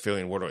hated the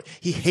Westphalian World Order.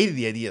 He hated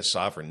the idea of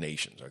sovereign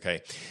nations.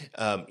 Okay,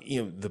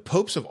 the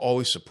popes have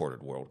always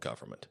supported world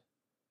government.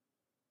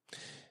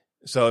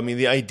 So, I mean,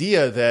 the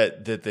idea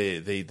that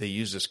they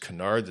use this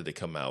canard that they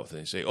come out with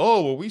and they say,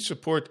 oh, well, we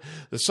support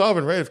the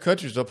sovereign right of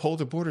countries to uphold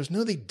their borders.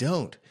 No, they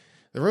don't.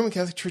 The Roman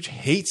Catholic Church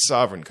hates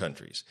sovereign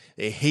countries.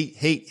 They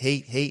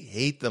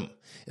hate them.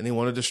 And they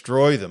want to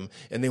destroy them.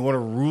 And they want to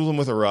rule them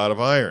with a rod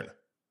of iron.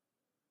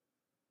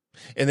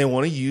 And they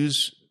want to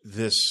use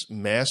this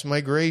mass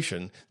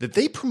migration that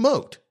they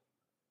promote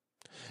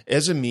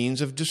as a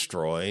means of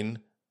destroying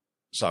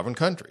sovereign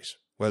countries.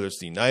 Whether it's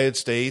the United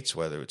States,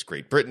 whether it's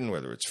Great Britain,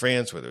 whether it's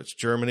France, whether it's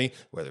Germany,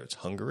 whether it's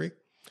Hungary.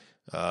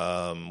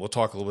 We'll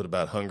talk a little bit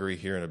about Hungary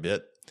here in a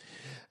bit.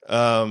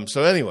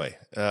 So anyway,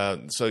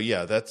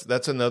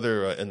 that's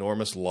another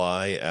enormous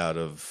lie out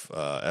of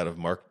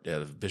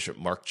Bishop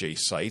Mark J.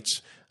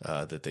 Seitz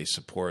that they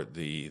support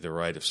the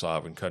right of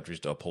sovereign countries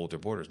to uphold their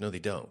borders. No, they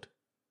don't.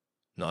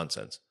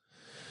 Nonsense.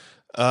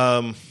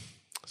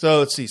 So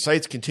let's see.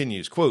 Seitz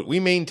continues, quote, we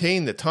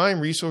maintain that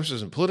time,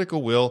 resources, and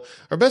political will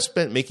are best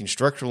spent making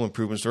structural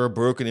improvements to our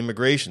broken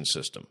immigration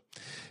system.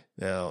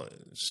 Now,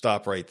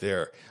 stop right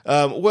there.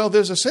 Well,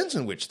 there's a sense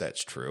in which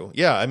that's true.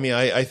 Yeah, I mean,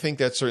 I think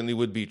that certainly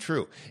would be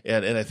true.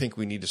 And I think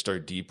we need to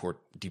start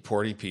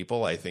deporting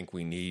people. I think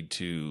we need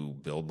to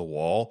build the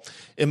wall.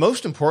 And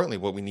most importantly,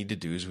 what we need to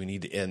do is we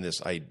need to end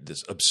this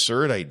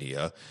absurd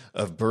idea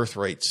of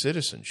birthright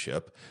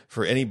citizenship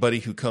for anybody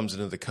who comes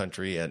into the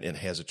country and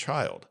has a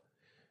child.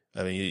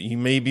 I mean, you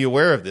may be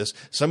aware of this.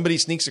 Somebody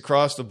sneaks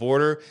across the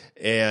border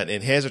and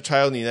has a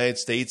child in the United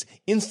States,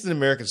 instant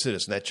American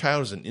citizen. That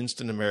child is an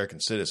instant American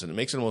citizen. It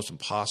makes it almost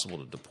impossible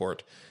to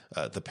deport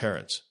the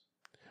parents,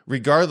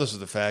 regardless of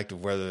the fact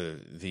of whether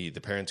the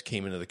parents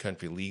came into the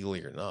country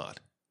legally or not.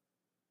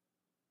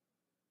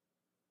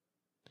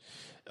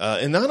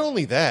 And not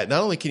only that,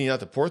 not only can you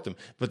not deport them,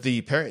 but the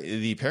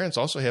parents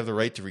also have the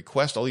right to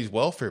request all these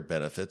welfare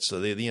benefits, so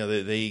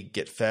they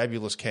get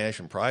fabulous cash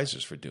and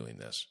prizes for doing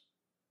this.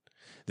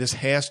 This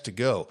has to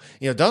go.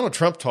 Donald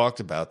Trump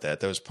talked about that.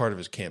 That was part of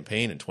his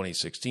campaign in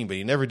 2016, but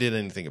he never did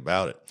anything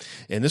about it.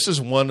 And this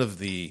is one of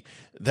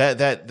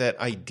that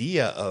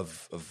idea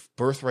of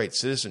birthright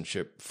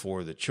citizenship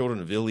for the children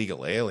of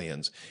illegal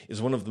aliens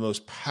is one of the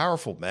most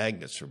powerful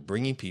magnets for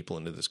bringing people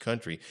into this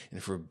country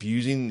and for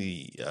abusing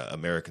the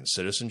American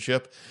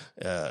citizenship,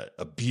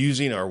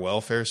 abusing our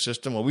welfare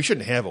system. Well, we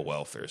shouldn't have a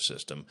welfare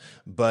system,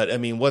 but I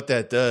mean, what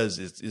that does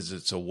is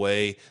it's a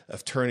way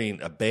of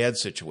turning a bad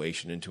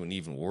situation into an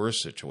even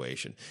worse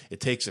situation. It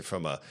takes it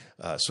from a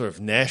sort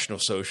of national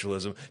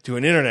socialism to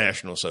an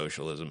international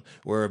socialism,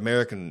 where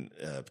American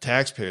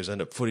taxpayers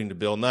end up footing the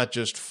bill not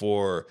just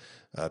for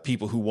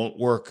people who won't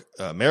work,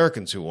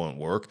 Americans who won't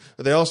work,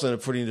 but they also end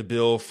up footing the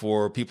bill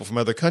for people from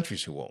other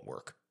countries who won't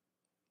work.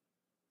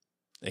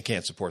 They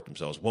can't support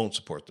themselves, won't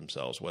support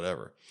themselves,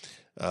 whatever.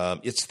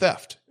 It's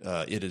theft.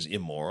 It is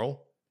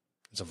immoral.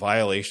 It's a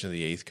violation of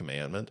the Eighth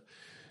Commandment.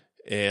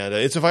 And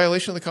it's a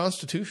violation of the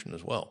Constitution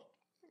as well.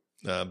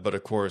 But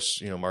of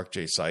course, Mark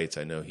J. Seitz,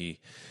 I know he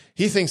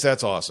thinks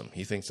that's awesome.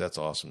 He thinks that's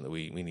awesome that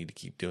we need to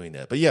keep doing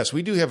that. But yes,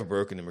 we do have a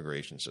broken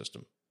immigration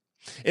system.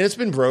 And it's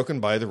been broken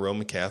by the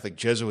Roman Catholic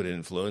Jesuit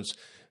influence,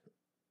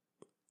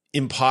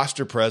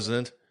 imposter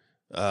president,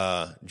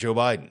 Joe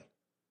Biden.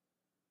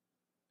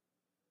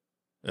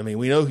 I mean,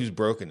 we know who's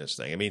broken this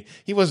thing. I mean,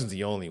 he wasn't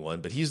the only one,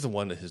 but he's the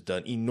one that has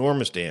done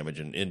enormous damage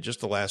in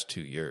just the last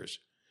 2 years.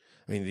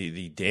 I mean,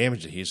 the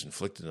damage that he's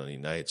inflicted on the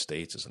United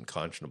States is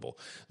unconscionable.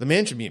 The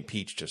man should be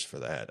impeached just for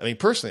that. I mean,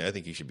 personally, I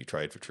think he should be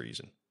tried for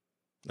treason.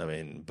 I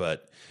mean,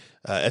 but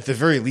at the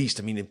very least,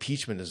 I mean,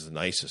 impeachment is the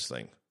nicest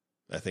thing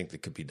I think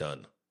that could be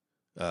done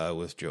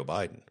with Joe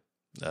Biden.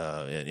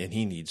 And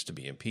he needs to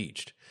be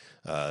impeached.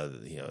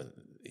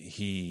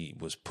 He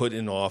was put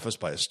in office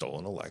by a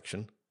stolen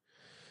election.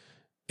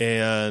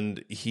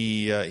 And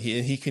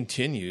he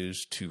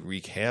continues to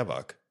wreak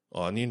havoc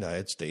on the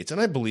United States,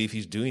 and I believe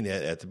he's doing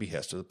that at the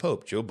behest of the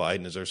Pope. Joe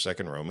Biden is our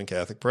second Roman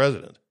Catholic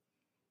president,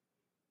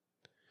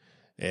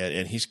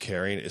 and he's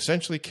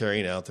essentially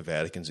carrying out the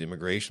Vatican's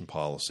immigration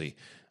policy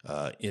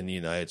in the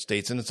United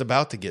States, and it's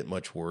about to get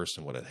much worse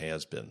than what it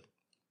has been.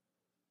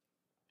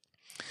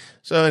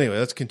 So anyway,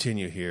 let's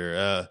continue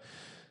here.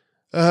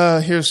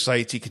 Here's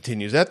Sites. He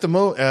continues. At a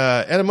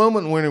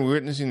moment when we're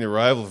witnessing the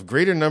arrival of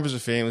greater numbers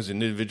of families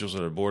and individuals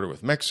at our border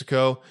with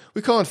Mexico,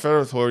 we call on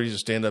federal authorities to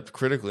stand up to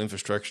critical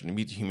infrastructure to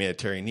meet the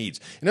humanitarian needs.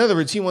 In other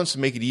words, he wants to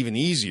make it even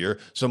easier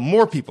so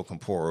more people can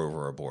pour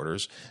over our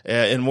borders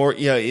and more.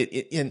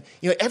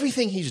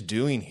 Everything he's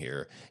doing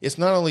here, it's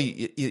not only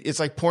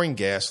it's like pouring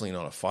gasoline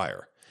on a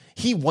fire.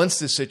 He wants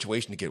this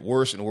situation to get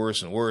worse and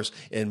worse and worse,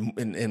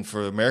 and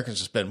for Americans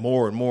to spend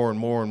more and more and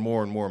more and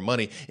more and more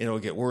money, and it'll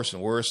get worse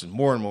and worse and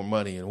more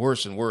money and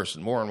worse and worse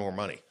and more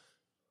money.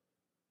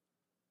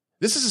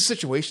 This is a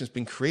situation that's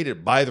been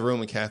created by the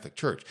Roman Catholic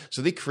Church.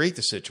 So they create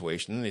the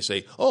situation, and they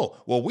say, oh,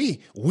 well,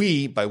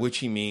 we, by which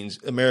he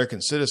means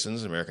American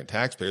citizens, American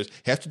taxpayers,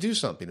 have to do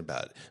something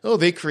about it. Oh,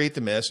 they create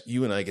the mess.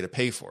 You and I get to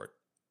pay for it.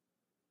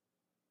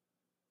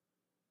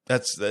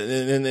 That's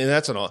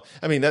an all.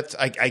 I mean,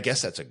 I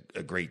guess that's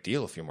a great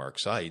deal if you're Mark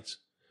Sites,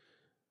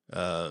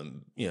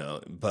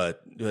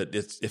 But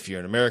it's, if you're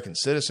an American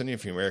citizen,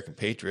 if you're an American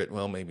patriot,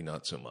 well, maybe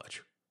not so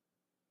much.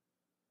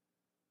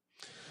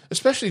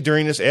 Especially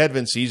during this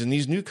Advent season,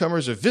 these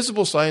newcomers are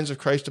visible signs of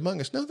Christ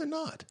among us. No, they're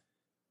not.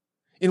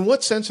 In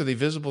what sense are they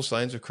visible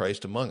signs of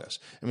Christ among us?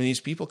 I mean,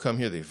 these people come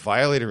here, they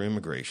violate our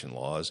immigration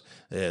laws,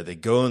 they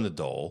go in the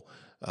dole.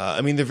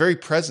 Their very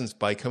presence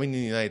by coming to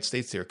the United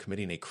States, they're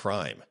committing a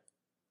crime.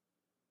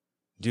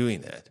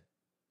 Doing that.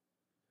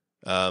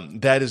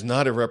 That is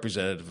not a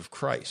representative of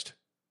Christ.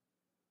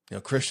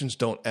 Christians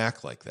don't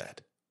act like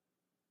that.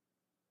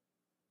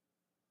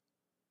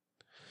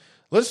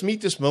 Let us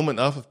meet this moment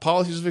off with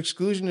policies of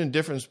exclusion and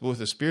indifference, but with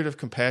a spirit of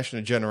compassion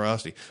and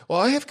generosity. Well,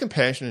 I have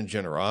compassion and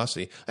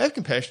generosity. I have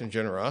compassion and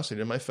generosity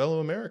to my fellow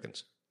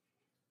Americans.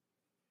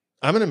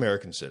 I'm an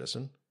American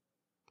citizen.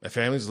 My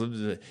family's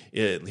lived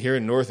here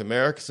in North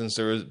America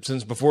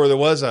before there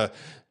was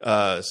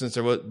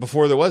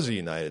a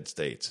United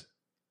States.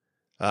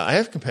 I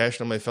have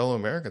compassion on my fellow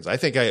Americans. I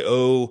think I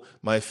owe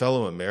my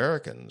fellow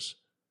Americans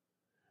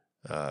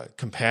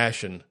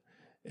compassion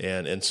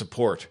and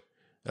support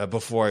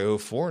before I owe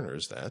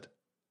foreigners that.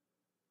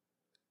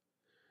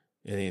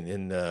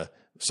 And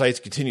Sites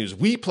continues,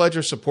 we pledge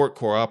our support,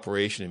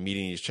 cooperation in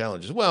meeting these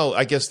challenges. Well,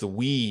 I guess the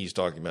we he's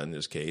talking about in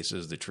this case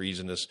is the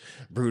treasonous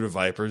brood of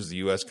vipers, the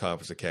U.S.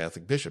 Conference of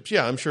Catholic Bishops.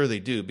 Yeah, I'm sure they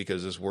do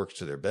because this works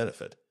to their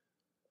benefit.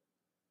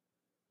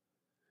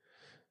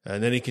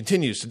 And then he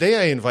continues,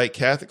 today I invite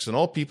Catholics and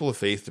all people of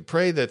faith to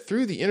pray that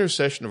through the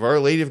intercession of Our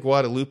Lady of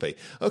Guadalupe.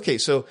 Okay,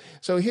 so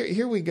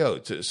here we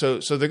go. So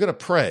they're going to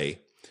pray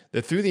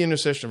that through the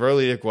intercession of Our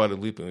Lady of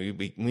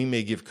Guadalupe, we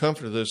may give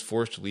comfort to those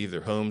forced to leave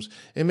their homes,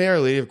 and may Our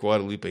Lady of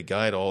Guadalupe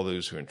guide all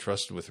those who are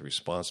entrusted with the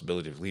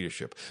responsibility of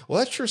leadership. Well,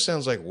 that sure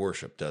sounds like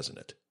worship, doesn't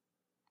it?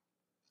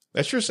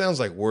 That sure sounds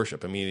like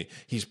worship. I mean,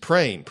 he's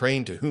praying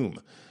to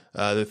whom?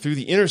 That through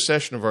the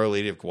intercession of Our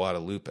Lady of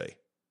Guadalupe.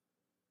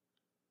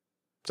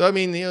 So, I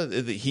mean,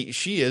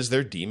 she is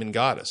their demon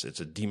goddess. It's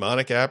a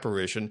demonic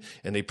apparition,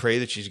 and they pray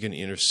that she's going to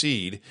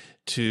intercede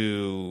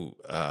to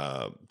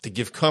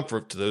give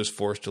comfort to those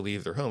forced to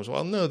leave their homes.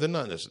 Well, no, they're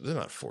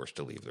not forced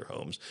to leave their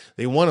homes.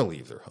 They want to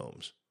leave their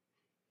homes.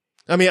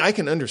 I mean, I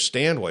can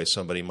understand why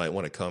somebody might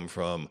want to come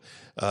from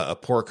a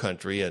poor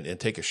country and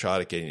take a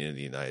shot at getting into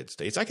the United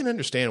States. I can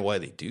understand why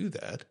they do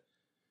that.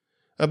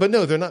 But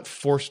no, they're not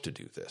forced to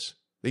do this.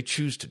 They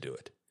choose to do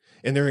it.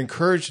 And they're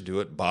encouraged to do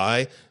it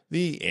by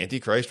the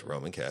Antichrist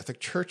Roman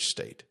Catholic Church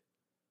state.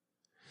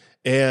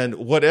 And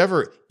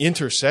whatever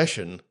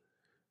intercession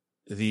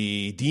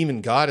the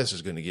demon goddess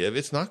is going to give,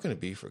 it's not going to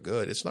be for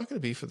good. It's not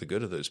going to be for the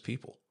good of those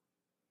people.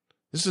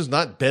 This does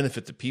not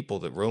benefit the people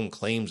that Rome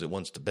claims it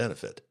wants to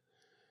benefit.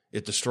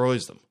 It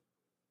destroys them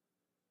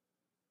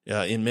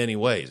in many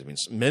ways. I mean,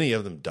 many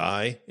of them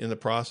die in the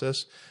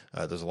process.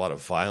 There's a lot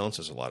of violence.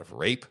 There's a lot of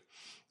rape.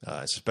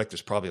 I suspect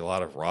there's probably a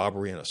lot of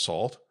robbery and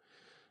assault.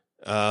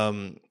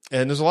 And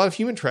there's a lot of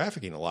human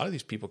trafficking. A lot of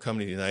these people come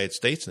to the United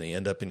States and they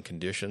end up in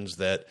conditions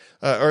that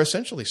are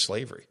essentially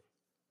slavery,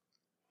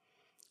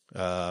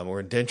 or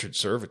indentured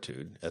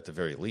servitude at the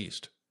very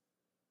least.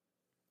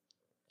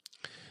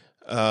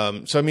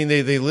 So I mean,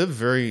 they live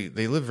very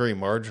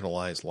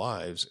marginalized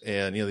lives,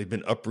 and they've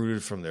been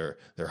uprooted from their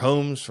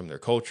homes, from their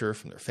culture,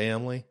 from their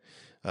family,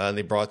 and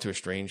they brought to a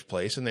strange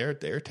place, and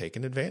they're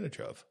taken advantage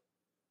of.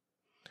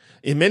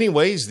 In many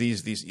ways,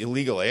 these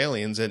illegal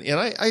aliens, and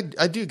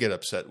I do get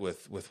upset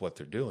with what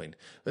they're doing,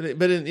 but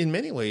in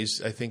many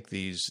ways, I think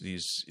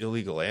these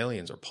illegal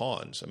aliens are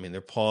pawns. I mean,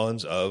 they're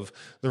pawns of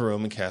the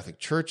Roman Catholic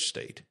Church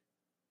state.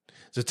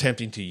 It's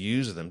attempting to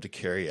use them to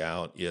carry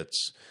out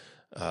its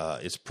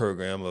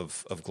program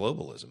of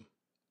globalism.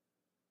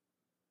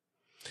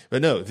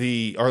 But no,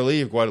 Our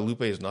Lady of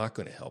Guadalupe is not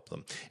going to help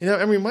them.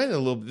 I'm reminded a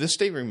little bit. This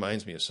statement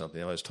reminds me of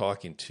something. I was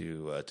talking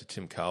to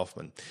Tim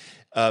Kaufman.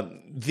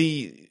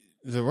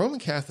 The Roman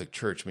Catholic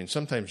Church, I mean,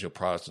 sometimes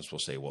Protestants will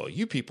say, well,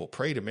 you people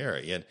pray to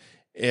Mary.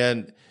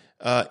 And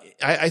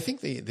I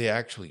think they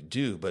actually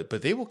do,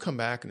 but they will come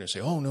back and they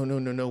say, oh,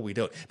 no, we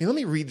don't. I mean, let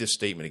me read this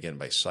statement again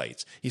by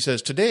Seitz. He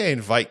says, today I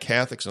invite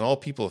Catholics and all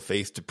people of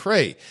faith to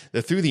pray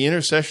that through the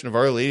intercession of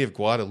Our Lady of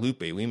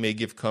Guadalupe, we may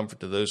give comfort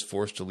to those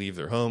forced to leave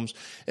their homes,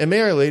 and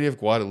may Our Lady of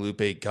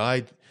Guadalupe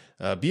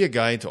be a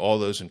guide to all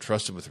those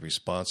entrusted with the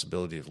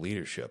responsibility of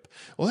leadership.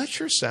 Well, that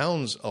sure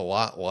sounds a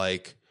lot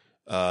like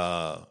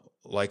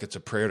it's a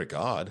prayer to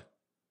God.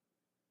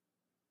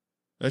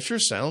 That sure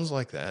sounds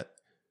like that.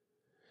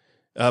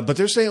 But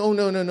they're saying, oh,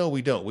 no,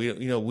 we don't.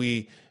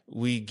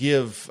 We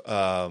give,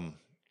 I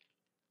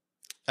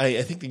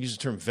think they use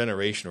the term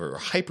veneration or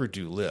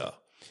hyperdulia,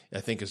 I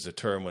think is the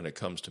term when it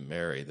comes to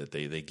Mary that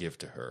they give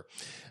to her.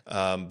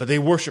 But they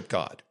worship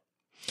God.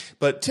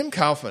 But Tim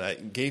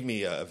Kaufman gave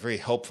me a very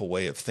helpful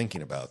way of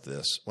thinking about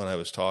this when I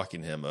was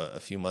talking to him a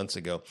few months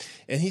ago.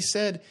 And he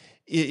said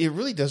it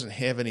really doesn't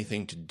have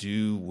anything to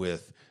do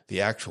with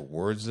the actual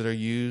words that are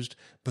used,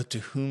 but to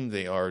whom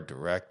they are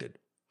directed.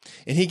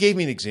 And he gave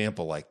me an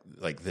example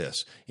like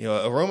this.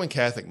 A Roman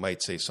Catholic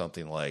might say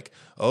something like,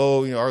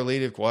 oh, Our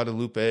Lady of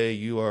Guadalupe,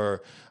 you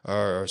are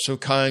so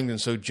kind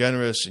and so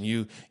generous, and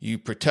you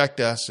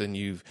protect us, and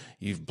you've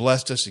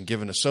blessed us and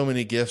given us so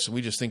many gifts, and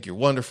we just think you're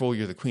wonderful,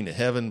 you're the Queen of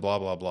Heaven, blah,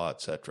 blah, blah,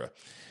 etc.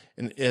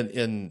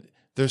 And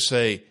they'll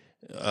say,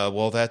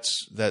 well,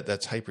 that's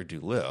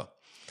hyperdulia.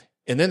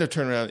 And then they'll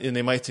turn around and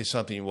they might say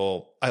something,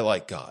 well, I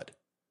like God.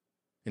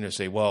 And they'll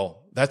say,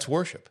 well, that's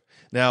worship.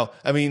 Now,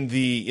 I mean,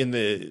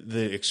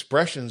 the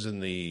expressions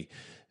and the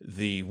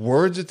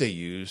words that they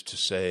use to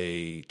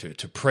say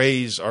to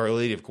praise Our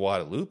Lady of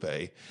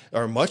Guadalupe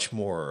are much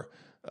more,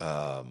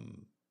 a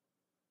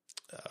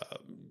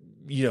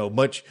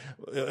much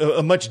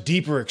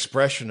deeper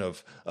expression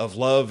of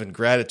love and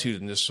gratitude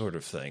and this sort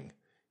of thing.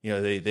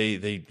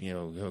 They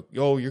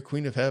oh, you're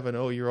Queen of Heaven.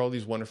 Oh, you're all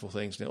these wonderful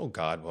things. And, oh,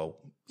 God. Well,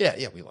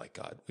 yeah, we like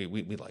God.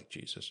 We like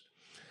Jesus.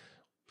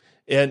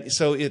 And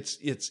so it's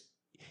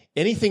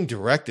anything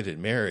directed at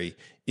Mary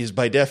is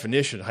by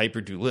definition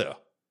hyperdulia.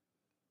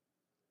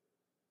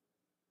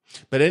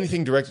 But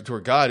anything directed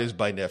toward God is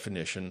by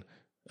definition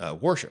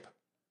worship.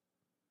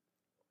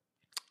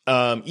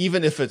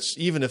 Even if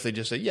they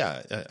just say,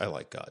 yeah, I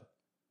like God.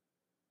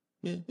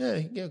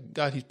 Yeah,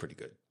 God, he's pretty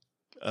good.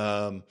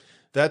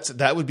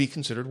 That would be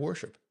considered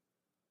worship.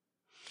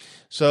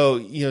 So,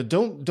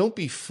 don't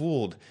be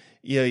fooled.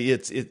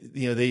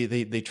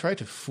 They try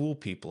to fool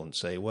people and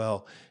say,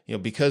 well,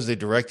 because they're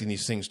directing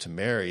these things to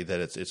Mary, that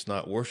it's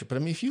not worship. But I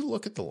mean, if you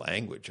look at the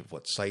language of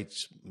what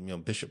Seitz,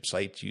 Bishop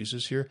Seitz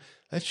uses here,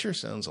 that sure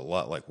sounds a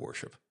lot like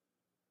worship.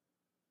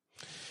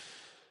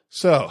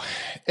 So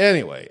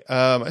anyway,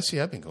 I see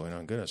I've been going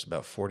on, goodness,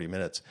 about 40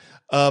 minutes.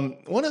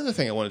 One other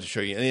thing I wanted to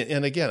show you,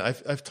 and again,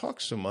 I've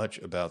talked so much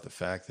about the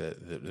fact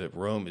that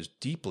Rome is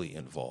deeply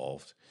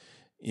involved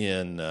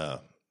in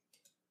the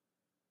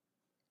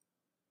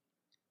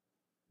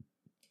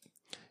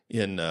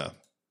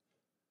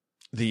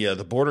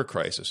border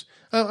crisis.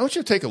 I want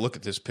you to take a look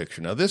at this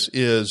picture. Now, this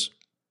is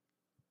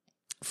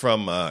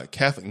from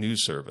Catholic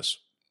News Service.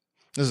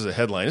 This is a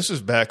headline. This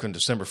is back on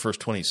December 1st,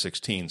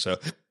 2016. So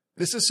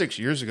this is 6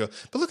 years ago.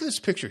 But look at this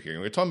picture here.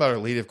 We're talking about Our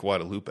Lady of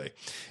Guadalupe.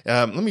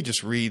 Let me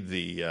just read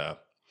the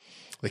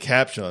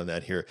caption on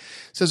that here. It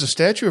says, a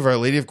statue of Our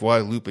Lady of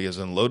Guadalupe is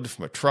unloaded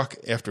from a truck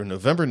after a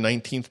November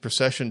 19th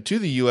procession to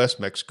the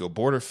U.S.-Mexico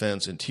border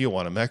fence in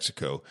Tijuana,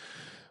 Mexico,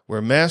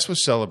 where Mass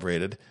was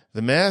celebrated.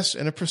 The Mass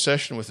and a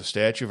procession with the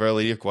statue of Our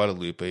Lady of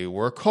Guadalupe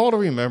were a call to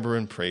remember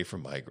and pray for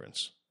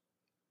migrants.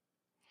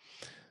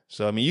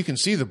 So, I mean, you can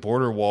see the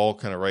border wall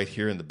kind of right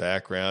here in the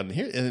background.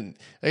 And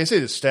like I say,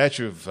 the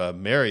statue of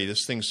Mary,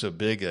 this thing's so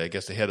big that I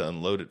guess they had to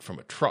unload it from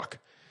a truck.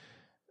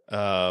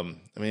 I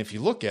mean, if you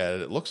look at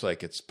it, it looks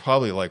like it's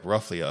probably like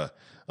roughly a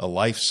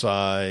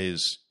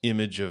life-size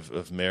image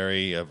of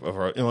Mary, of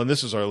our, and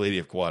this is Our Lady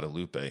of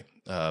Guadalupe.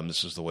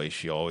 This is the way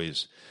she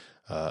always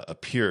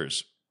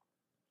appears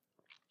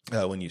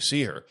when you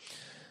see her.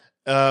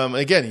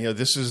 Again,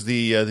 this is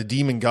the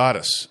demon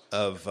goddess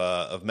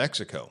of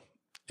Mexico.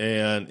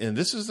 And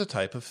this is the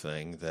type of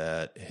thing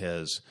that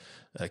has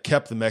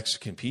kept the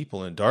Mexican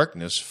people in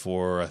darkness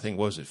for, I think,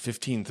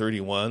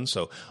 1531?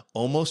 So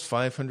almost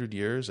 500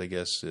 years. I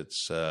guess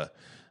it's,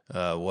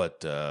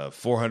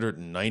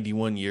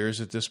 491 years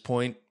at this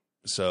point.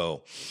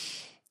 So,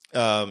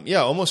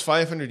 almost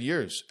 500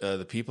 years.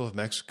 The people of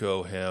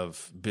Mexico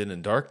have been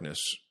in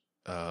darkness,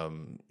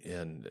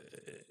 and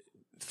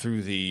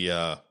through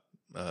the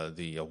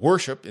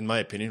worship, in my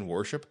opinion,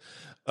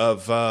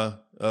 of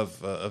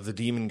the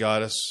demon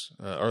goddess,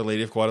 Our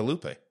Lady of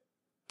Guadalupe.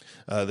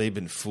 They've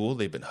been fooled,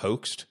 they've been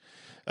hoaxed,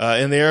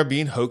 and they are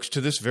being hoaxed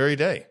to this very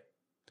day.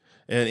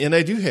 And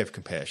I do have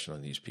compassion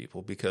on these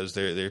people because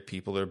they're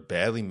people that are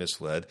badly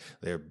misled,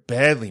 they're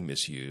badly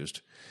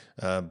misused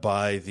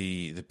by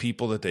the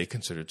people that they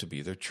consider to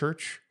be their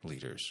church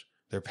leaders,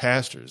 their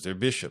pastors, their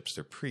bishops,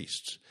 their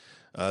priests.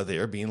 They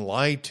are being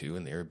lied to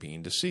and they are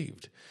being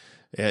deceived.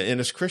 And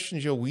as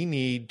Christians, we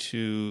need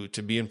to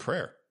be in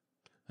prayer.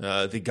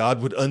 that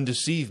God would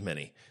undeceive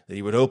many, that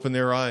he would open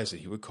their eyes,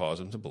 that he would cause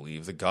them to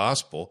believe the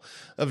gospel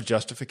of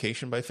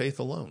justification by faith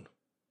alone.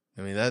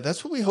 I mean,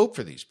 that's what we hope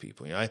for these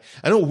people. I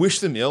don't wish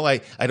them ill.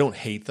 I don't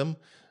hate them.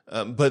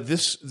 But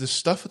this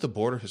stuff at the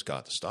border has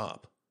got to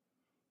stop.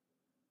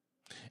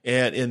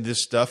 And in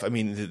this stuff, I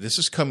mean, this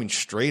is coming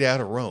straight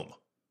out of Rome.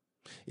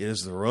 It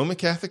is the Roman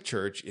Catholic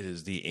Church. It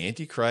is the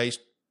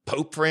Antichrist,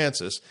 Pope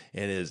Francis,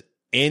 and his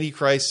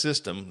Antichrist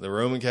system, the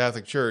Roman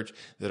Catholic Church,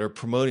 that are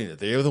promoting it.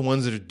 They are the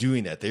ones that are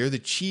doing that. They are the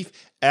chief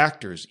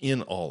actors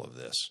in all of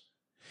this.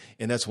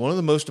 And that's one of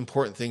the most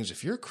important things.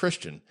 If you're a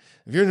Christian,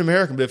 if you're an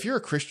American, but if you're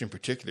a Christian in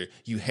particular,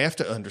 you have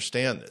to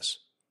understand this.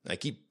 I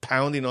keep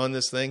pounding on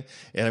this thing,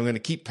 and I'm going to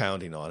keep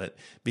pounding on it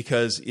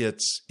because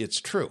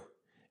it's true.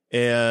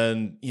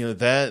 And,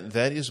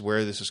 that is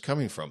where this is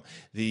coming from.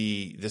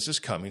 This is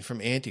coming from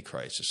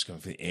Antichrist. This is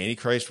coming from the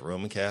Antichrist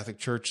Roman Catholic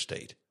Church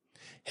state,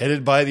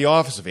 headed by the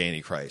office of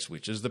Antichrist,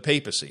 which is the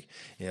papacy.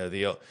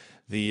 The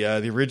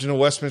original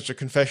Westminster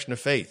Confession of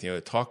Faith,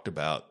 it talked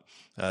about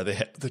the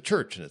head of the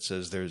church, and it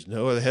says there's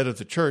no other head of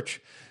the church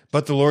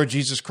but the Lord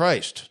Jesus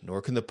Christ,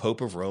 nor can the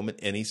Pope of Rome in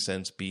any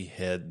sense be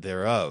head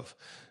thereof.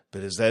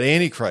 But is that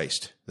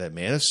Antichrist, that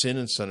man of sin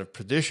and son of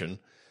perdition,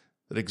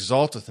 that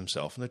exalteth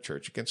himself in the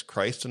church against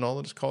Christ and all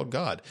that is called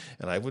God.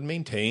 And I would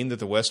maintain that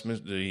the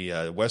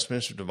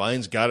Westminster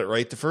Divines got it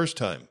right the first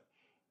time.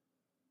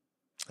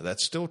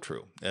 That's still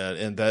true.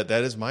 And that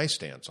is my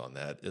stance on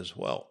that as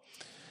well.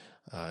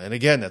 And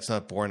again, that's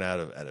not born out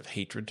of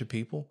hatred to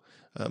people,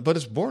 but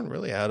it's born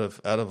really out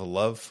of a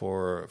love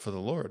for the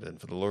Lord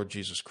and for the Lord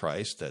Jesus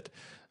Christ, that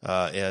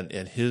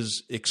and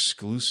his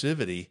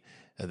exclusivity,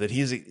 that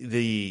he's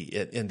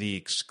the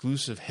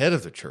exclusive head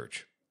of the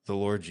church, the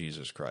Lord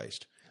Jesus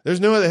Christ. There's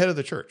no other head of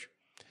the church.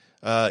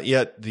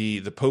 Yet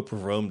the Pope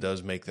of Rome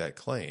does make that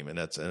claim, and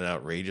that's an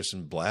outrageous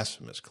and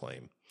blasphemous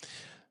claim.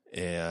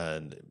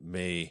 And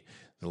may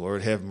the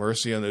Lord have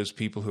mercy on those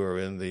people who are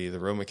in the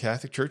Roman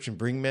Catholic Church and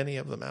bring many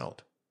of them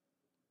out.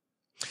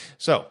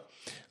 So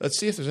let's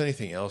see if there's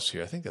anything else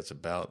here. I think that's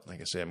about,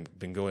 like I say, I've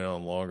been going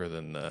on longer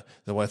than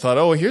what I thought.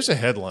 Oh, here's a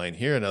headline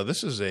here. Now,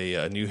 this is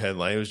a new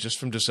headline. It was just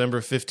from December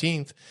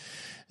 15th.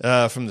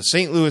 From the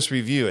St. Louis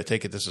Review. I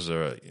take it this is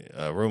a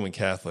Roman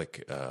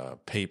Catholic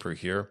paper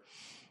here.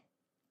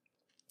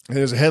 And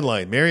there's a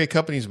headline: Mary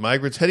accompanies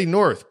migrants heading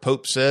north,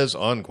 Pope says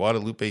on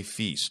Guadalupe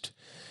feast.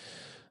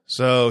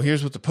 So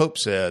here's what the Pope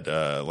said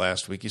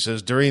last week. He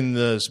says, during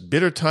this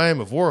bitter time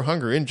of war,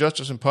 hunger,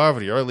 injustice, and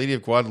poverty, Our Lady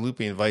of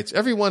Guadalupe invites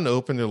everyone to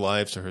open their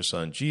lives to her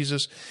son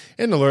Jesus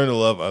and to learn to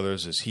love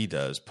others as he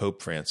does,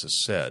 Pope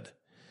Francis said.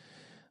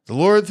 The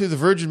Lord, through the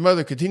Virgin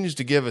Mother, continues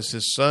to give us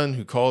his Son,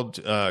 who calls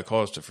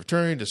to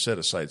fraternity, to set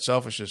aside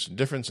selfishness,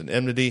 indifference, and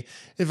enmity,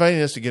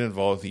 inviting us to get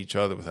involved with each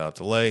other without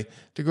delay,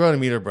 to go out and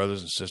meet our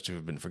brothers and sisters who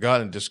have been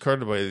forgotten and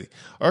discarded by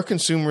our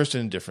consumerist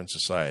and indifferent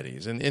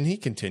societies. And he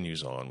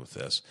continues on with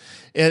this.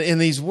 And in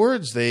these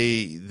words,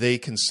 they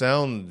can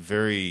sound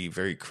very,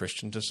 very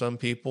Christian to some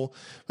people.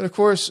 But of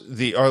course,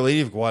 Our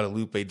Lady of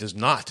Guadalupe does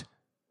not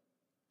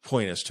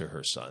point us to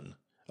her Son,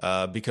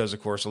 because,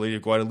 of course, Our Lady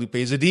of Guadalupe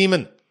is a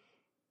demon.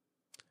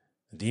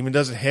 The demon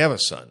doesn't have a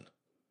son.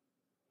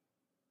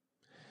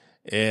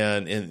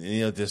 And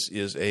this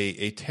is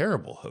a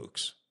terrible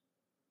hoax.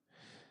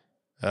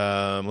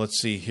 Let's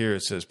see here.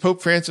 It says,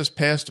 Pope Francis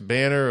passed a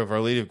banner of Our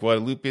Lady of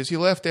Guadalupe as he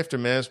left after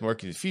Mass,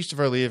 marking the Feast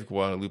of Our Lady of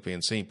Guadalupe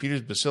in St.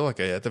 Peter's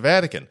Basilica at the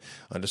Vatican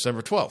on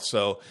December 12th.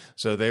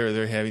 So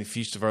they're having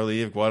Feast of Our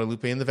Lady of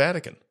Guadalupe in the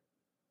Vatican.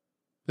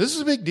 This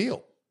is a big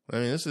deal. I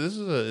mean, this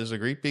is a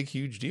great, big,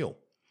 huge deal.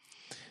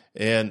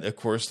 And of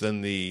course,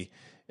 then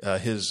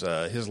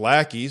his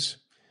lackeys,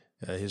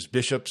 his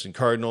bishops and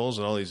cardinals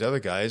and all these other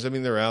guys, I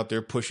mean, they're out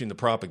there pushing the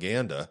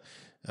propaganda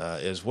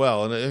as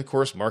well. And of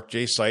course, Mark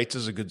J. Seitz,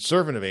 is a good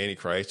servant of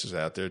Antichrist, is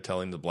out there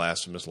telling the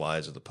blasphemous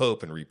lies of the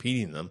Pope and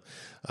repeating them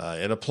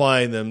and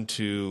applying them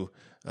to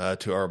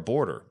our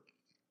border.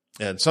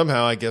 And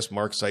somehow, I guess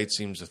Mark Seitz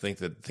seems to think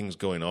that things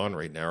going on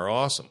right now are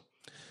awesome.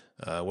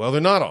 Well, they're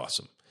not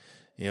awesome.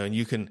 And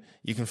you can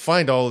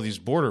find all of these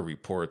border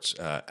reports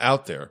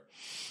out there.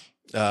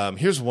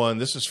 Here's one.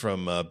 This is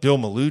from Bill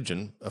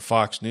Malugin of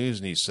Fox News,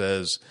 and he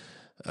says,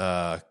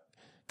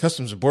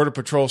 Customs and Border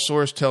Patrol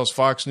source tells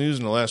Fox News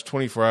in the last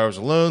 24 hours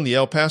alone, the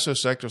El Paso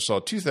sector saw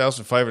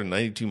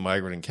 2,592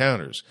 migrant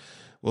encounters,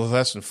 with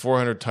less than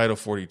 400 Title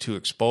 42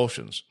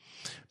 expulsions.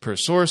 Per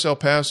source, El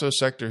Paso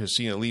sector has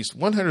seen at least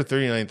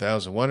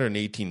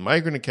 139,118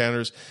 migrant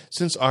encounters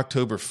since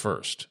October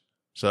 1st.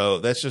 So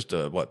that's just,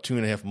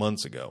 2.5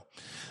 months ago.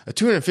 A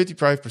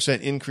 255%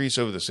 increase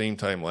over the same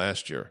time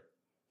last year.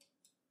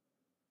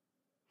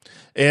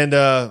 And,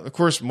 of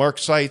course, Mark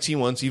Seitz, he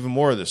wants even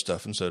more of this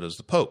stuff, and so does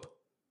the Pope.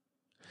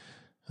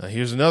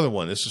 Here's another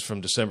one. This is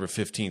from December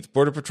 15th.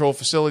 Border Patrol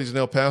facilities in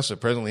El Paso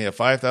presently have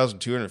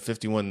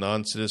 5,251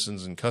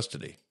 non-citizens in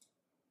custody.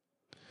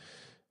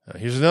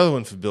 Here's another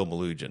one from Bill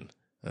Malugin.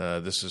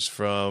 This is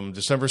from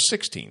December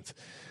 16th.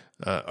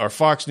 Our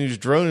Fox News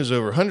drone is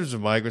over hundreds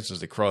of migrants as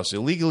they cross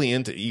illegally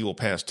into Eagle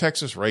Pass,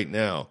 Texas right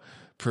now.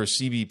 Per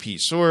CBP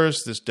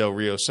source, this Del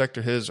Rio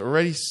sector has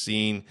already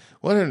seen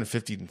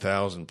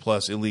 115,000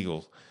 plus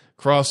illegal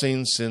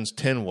crossings since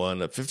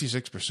 10/1, up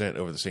 56%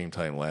 over the same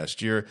time last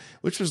year,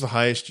 which was the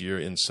highest year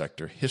in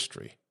sector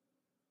history.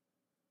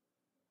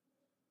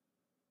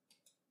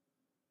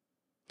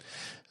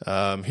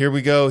 Here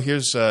we go.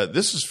 Here's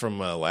this is from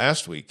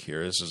last week.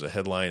 Here, this is a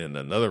headline in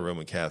another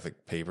Roman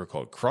Catholic paper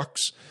called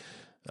Crux.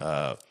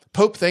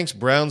 Pope thanks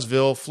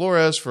Brownsville,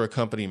 Flores for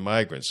accompanying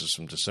migrants. This is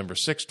from December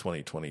 6,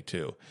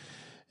 2022.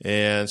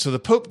 And so the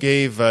Pope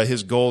gave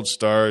his gold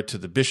star to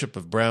the Bishop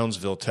of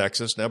Brownsville,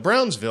 Texas. Now,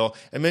 Brownsville,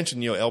 I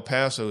mentioned, El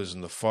Paso is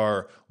in the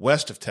far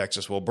west of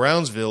Texas. Well,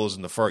 Brownsville is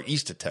in the far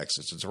east of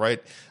Texas. It's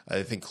right,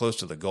 I think, close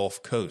to the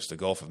Gulf Coast, the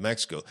Gulf of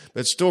Mexico.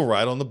 But it's still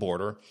right on the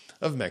border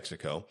of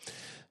Mexico.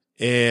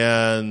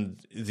 And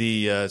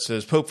it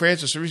says, Pope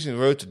Francis recently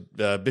wrote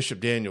to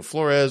Bishop Daniel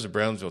Flores of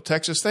Brownsville,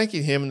 Texas,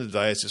 thanking him and the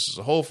diocese as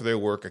a whole for their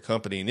work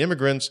accompanying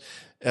immigrants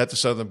at the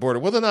southern border.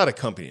 Well, they're not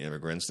accompanying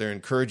immigrants. They're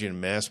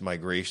encouraging mass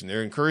migration.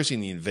 They're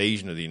encouraging the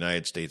invasion of the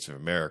United States of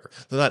America.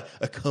 They're not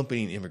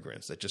accompanying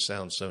immigrants. That just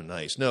sounds so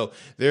nice. No,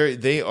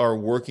 they are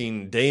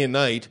working day and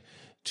night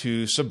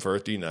to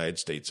subvert the United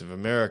States of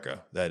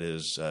America. That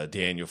is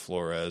Daniel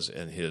Flores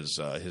and his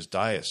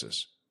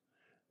diocese.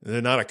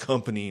 They're not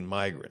accompanying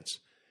migrants.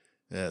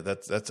 Yeah,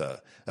 that's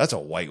a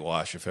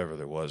whitewash if ever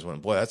there was one.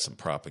 Boy, that's some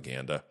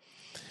propaganda.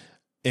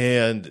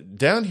 And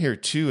down here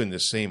too in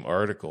this same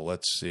article,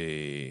 let's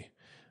see.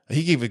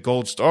 He gave a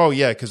gold star. Oh,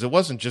 yeah, because it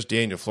wasn't just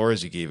Daniel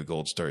Flores he gave a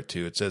gold star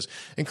to. It says,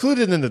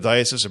 included in the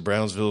Diocese of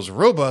Brownsville's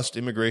robust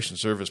immigration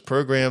service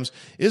programs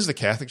is the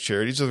Catholic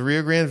Charities of the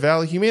Rio Grande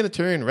Valley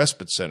Humanitarian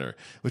Respite Center,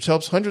 which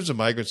helps hundreds of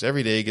migrants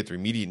every day get their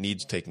immediate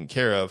needs taken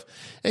care of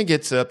and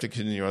get set up to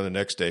continue on the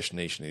next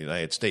destination in the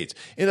United States.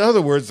 In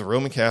other words, the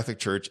Roman Catholic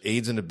Church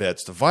aids and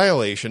abets the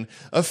violation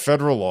of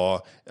federal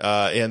law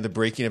and the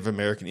breaking of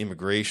American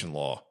immigration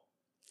law.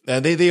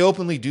 And they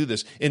openly do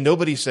this, and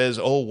nobody says,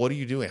 oh, what are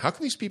you doing? How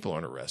come these people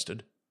aren't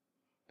arrested?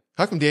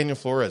 How come Daniel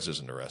Flores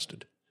isn't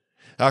arrested?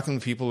 How come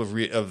the people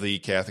of the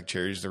Catholic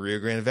Charities of the Rio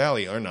Grande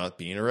Valley are not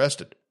being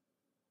arrested?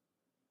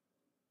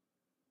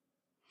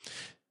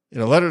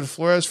 In a letter to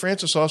Flores,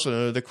 Francis also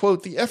noted that,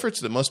 quote, the efforts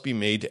that must be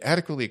made to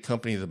adequately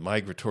accompany the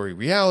migratory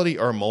reality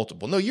are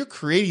multiple. No, you're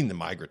creating the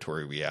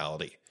migratory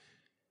reality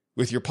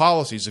with your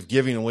policies of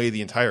giving away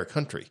the entire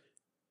country.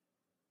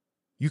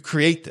 You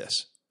create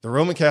this. The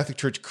Roman Catholic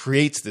Church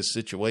creates this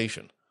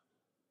situation.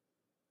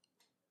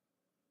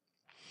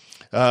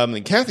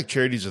 The Catholic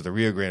Charities of the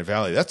Rio Grande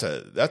Valley, that's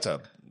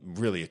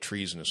really a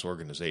treasonous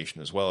organization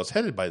as well. It's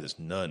headed by this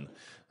nun.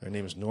 Her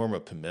name is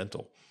Norma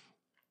Pimentel.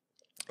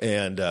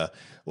 And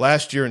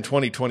last year in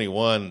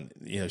 2021,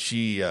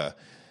 she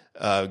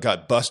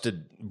got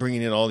busted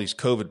bringing in all these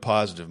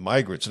COVID-positive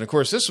migrants. And, of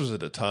course, this was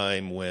at a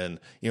time when,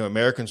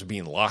 Americans were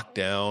being locked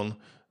down,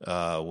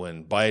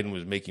 when Biden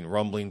was making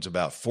rumblings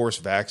about force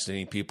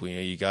vaccinating people.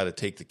 You got to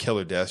take the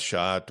killer death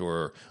shot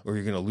or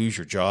you're going to lose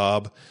your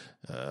job.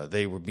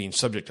 They were being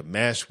subject to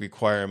mask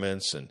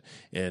requirements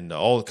and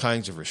all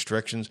kinds of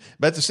restrictions.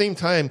 But at the same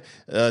time,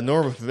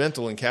 Norma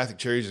Pimentel and Catholic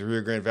Charities of the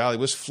Rio Grande Valley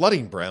was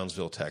flooding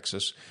Brownsville,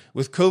 Texas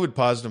with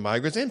COVID-positive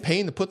migrants and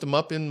paying to put them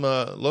up in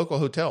local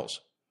hotels.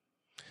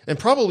 And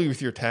probably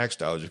with your tax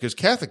dollars, because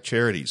Catholic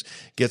Charities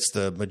gets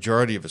the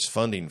majority of its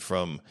funding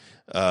from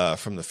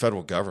the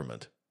federal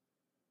government.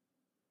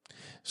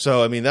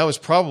 So, that was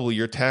probably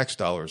your tax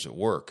dollars at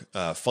work,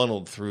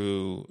 funneled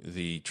through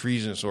the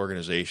treasonous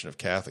organization of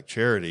Catholic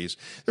Charities.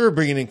 They were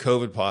bringing in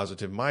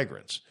COVID-positive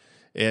migrants.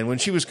 And when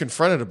she was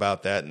confronted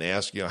about that and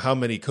asked, how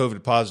many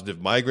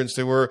COVID-positive migrants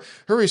there were,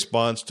 her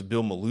response to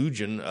Bill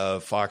Malugin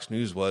of Fox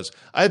News was,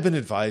 I've been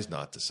advised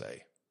not to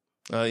say.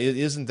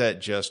 Isn't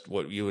that just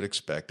what you would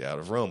expect out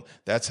of Rome?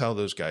 That's how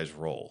those guys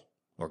roll,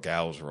 or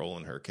gals roll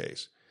in her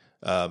case.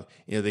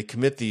 They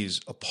commit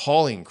these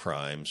appalling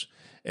crimes,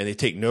 and they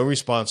take no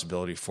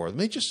responsibility for them.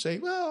 They just say,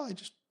 well, I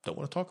just don't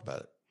want to talk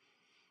about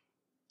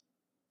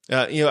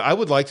it. I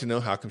would like to know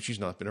how come she's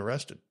not been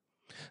arrested.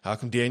 How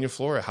come Daniel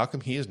Flores, how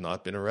come he has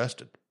not been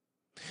arrested?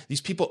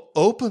 These people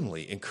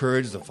openly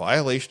encourage the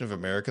violation of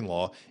American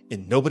law,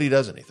 and nobody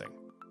does anything.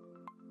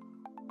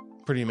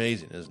 Pretty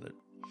amazing, isn't it?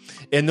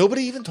 And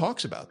nobody even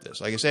talks about this.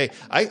 Like I say,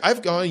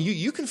 I've gone,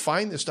 you can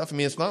find this stuff.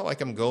 It's not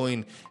like I'm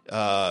going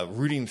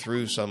rooting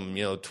through some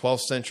 12th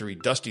century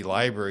dusty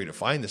library to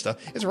find this stuff.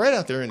 It's right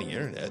out there on the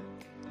internet.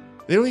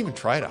 They don't even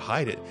try to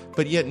hide it.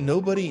 But yet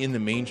nobody in the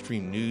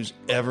mainstream news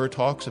ever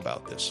talks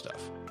about this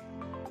stuff.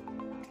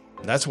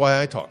 And that's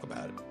why I talk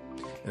about it.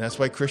 And that's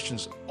why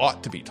Christians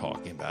ought to be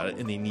talking about it,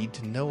 and they need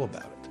to know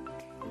about it.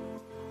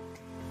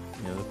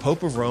 The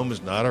Pope of Rome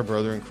is not our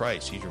brother in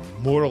Christ. He's your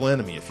mortal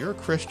enemy. If you're a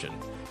Christian,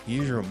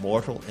 he's your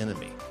mortal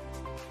enemy.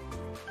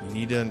 You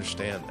need to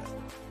understand that.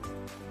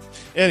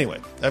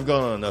 Anyway, I've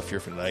gone on enough here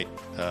for tonight.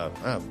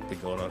 I've been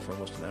going on for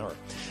almost an hour.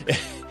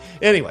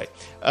 Anyway,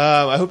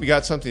 I hope you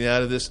got something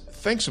out of this.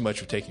 Thanks so much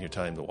for taking your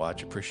time to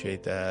watch.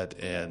 Appreciate that.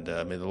 And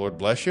may the Lord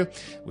bless you.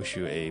 Wish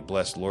you a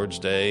blessed Lord's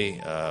Day.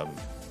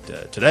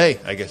 Today,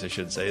 I guess I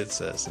should say, it's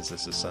since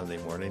this is Sunday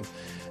morning.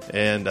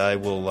 And I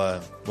will,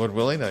 Lord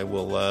willing, I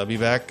will be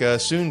back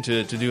soon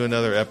to do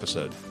another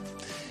episode.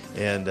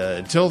 And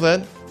until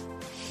then,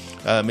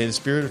 may the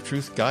Spirit of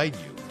truth guide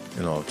you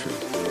in all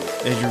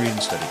truth as you read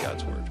and study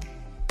God's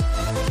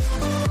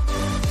Word.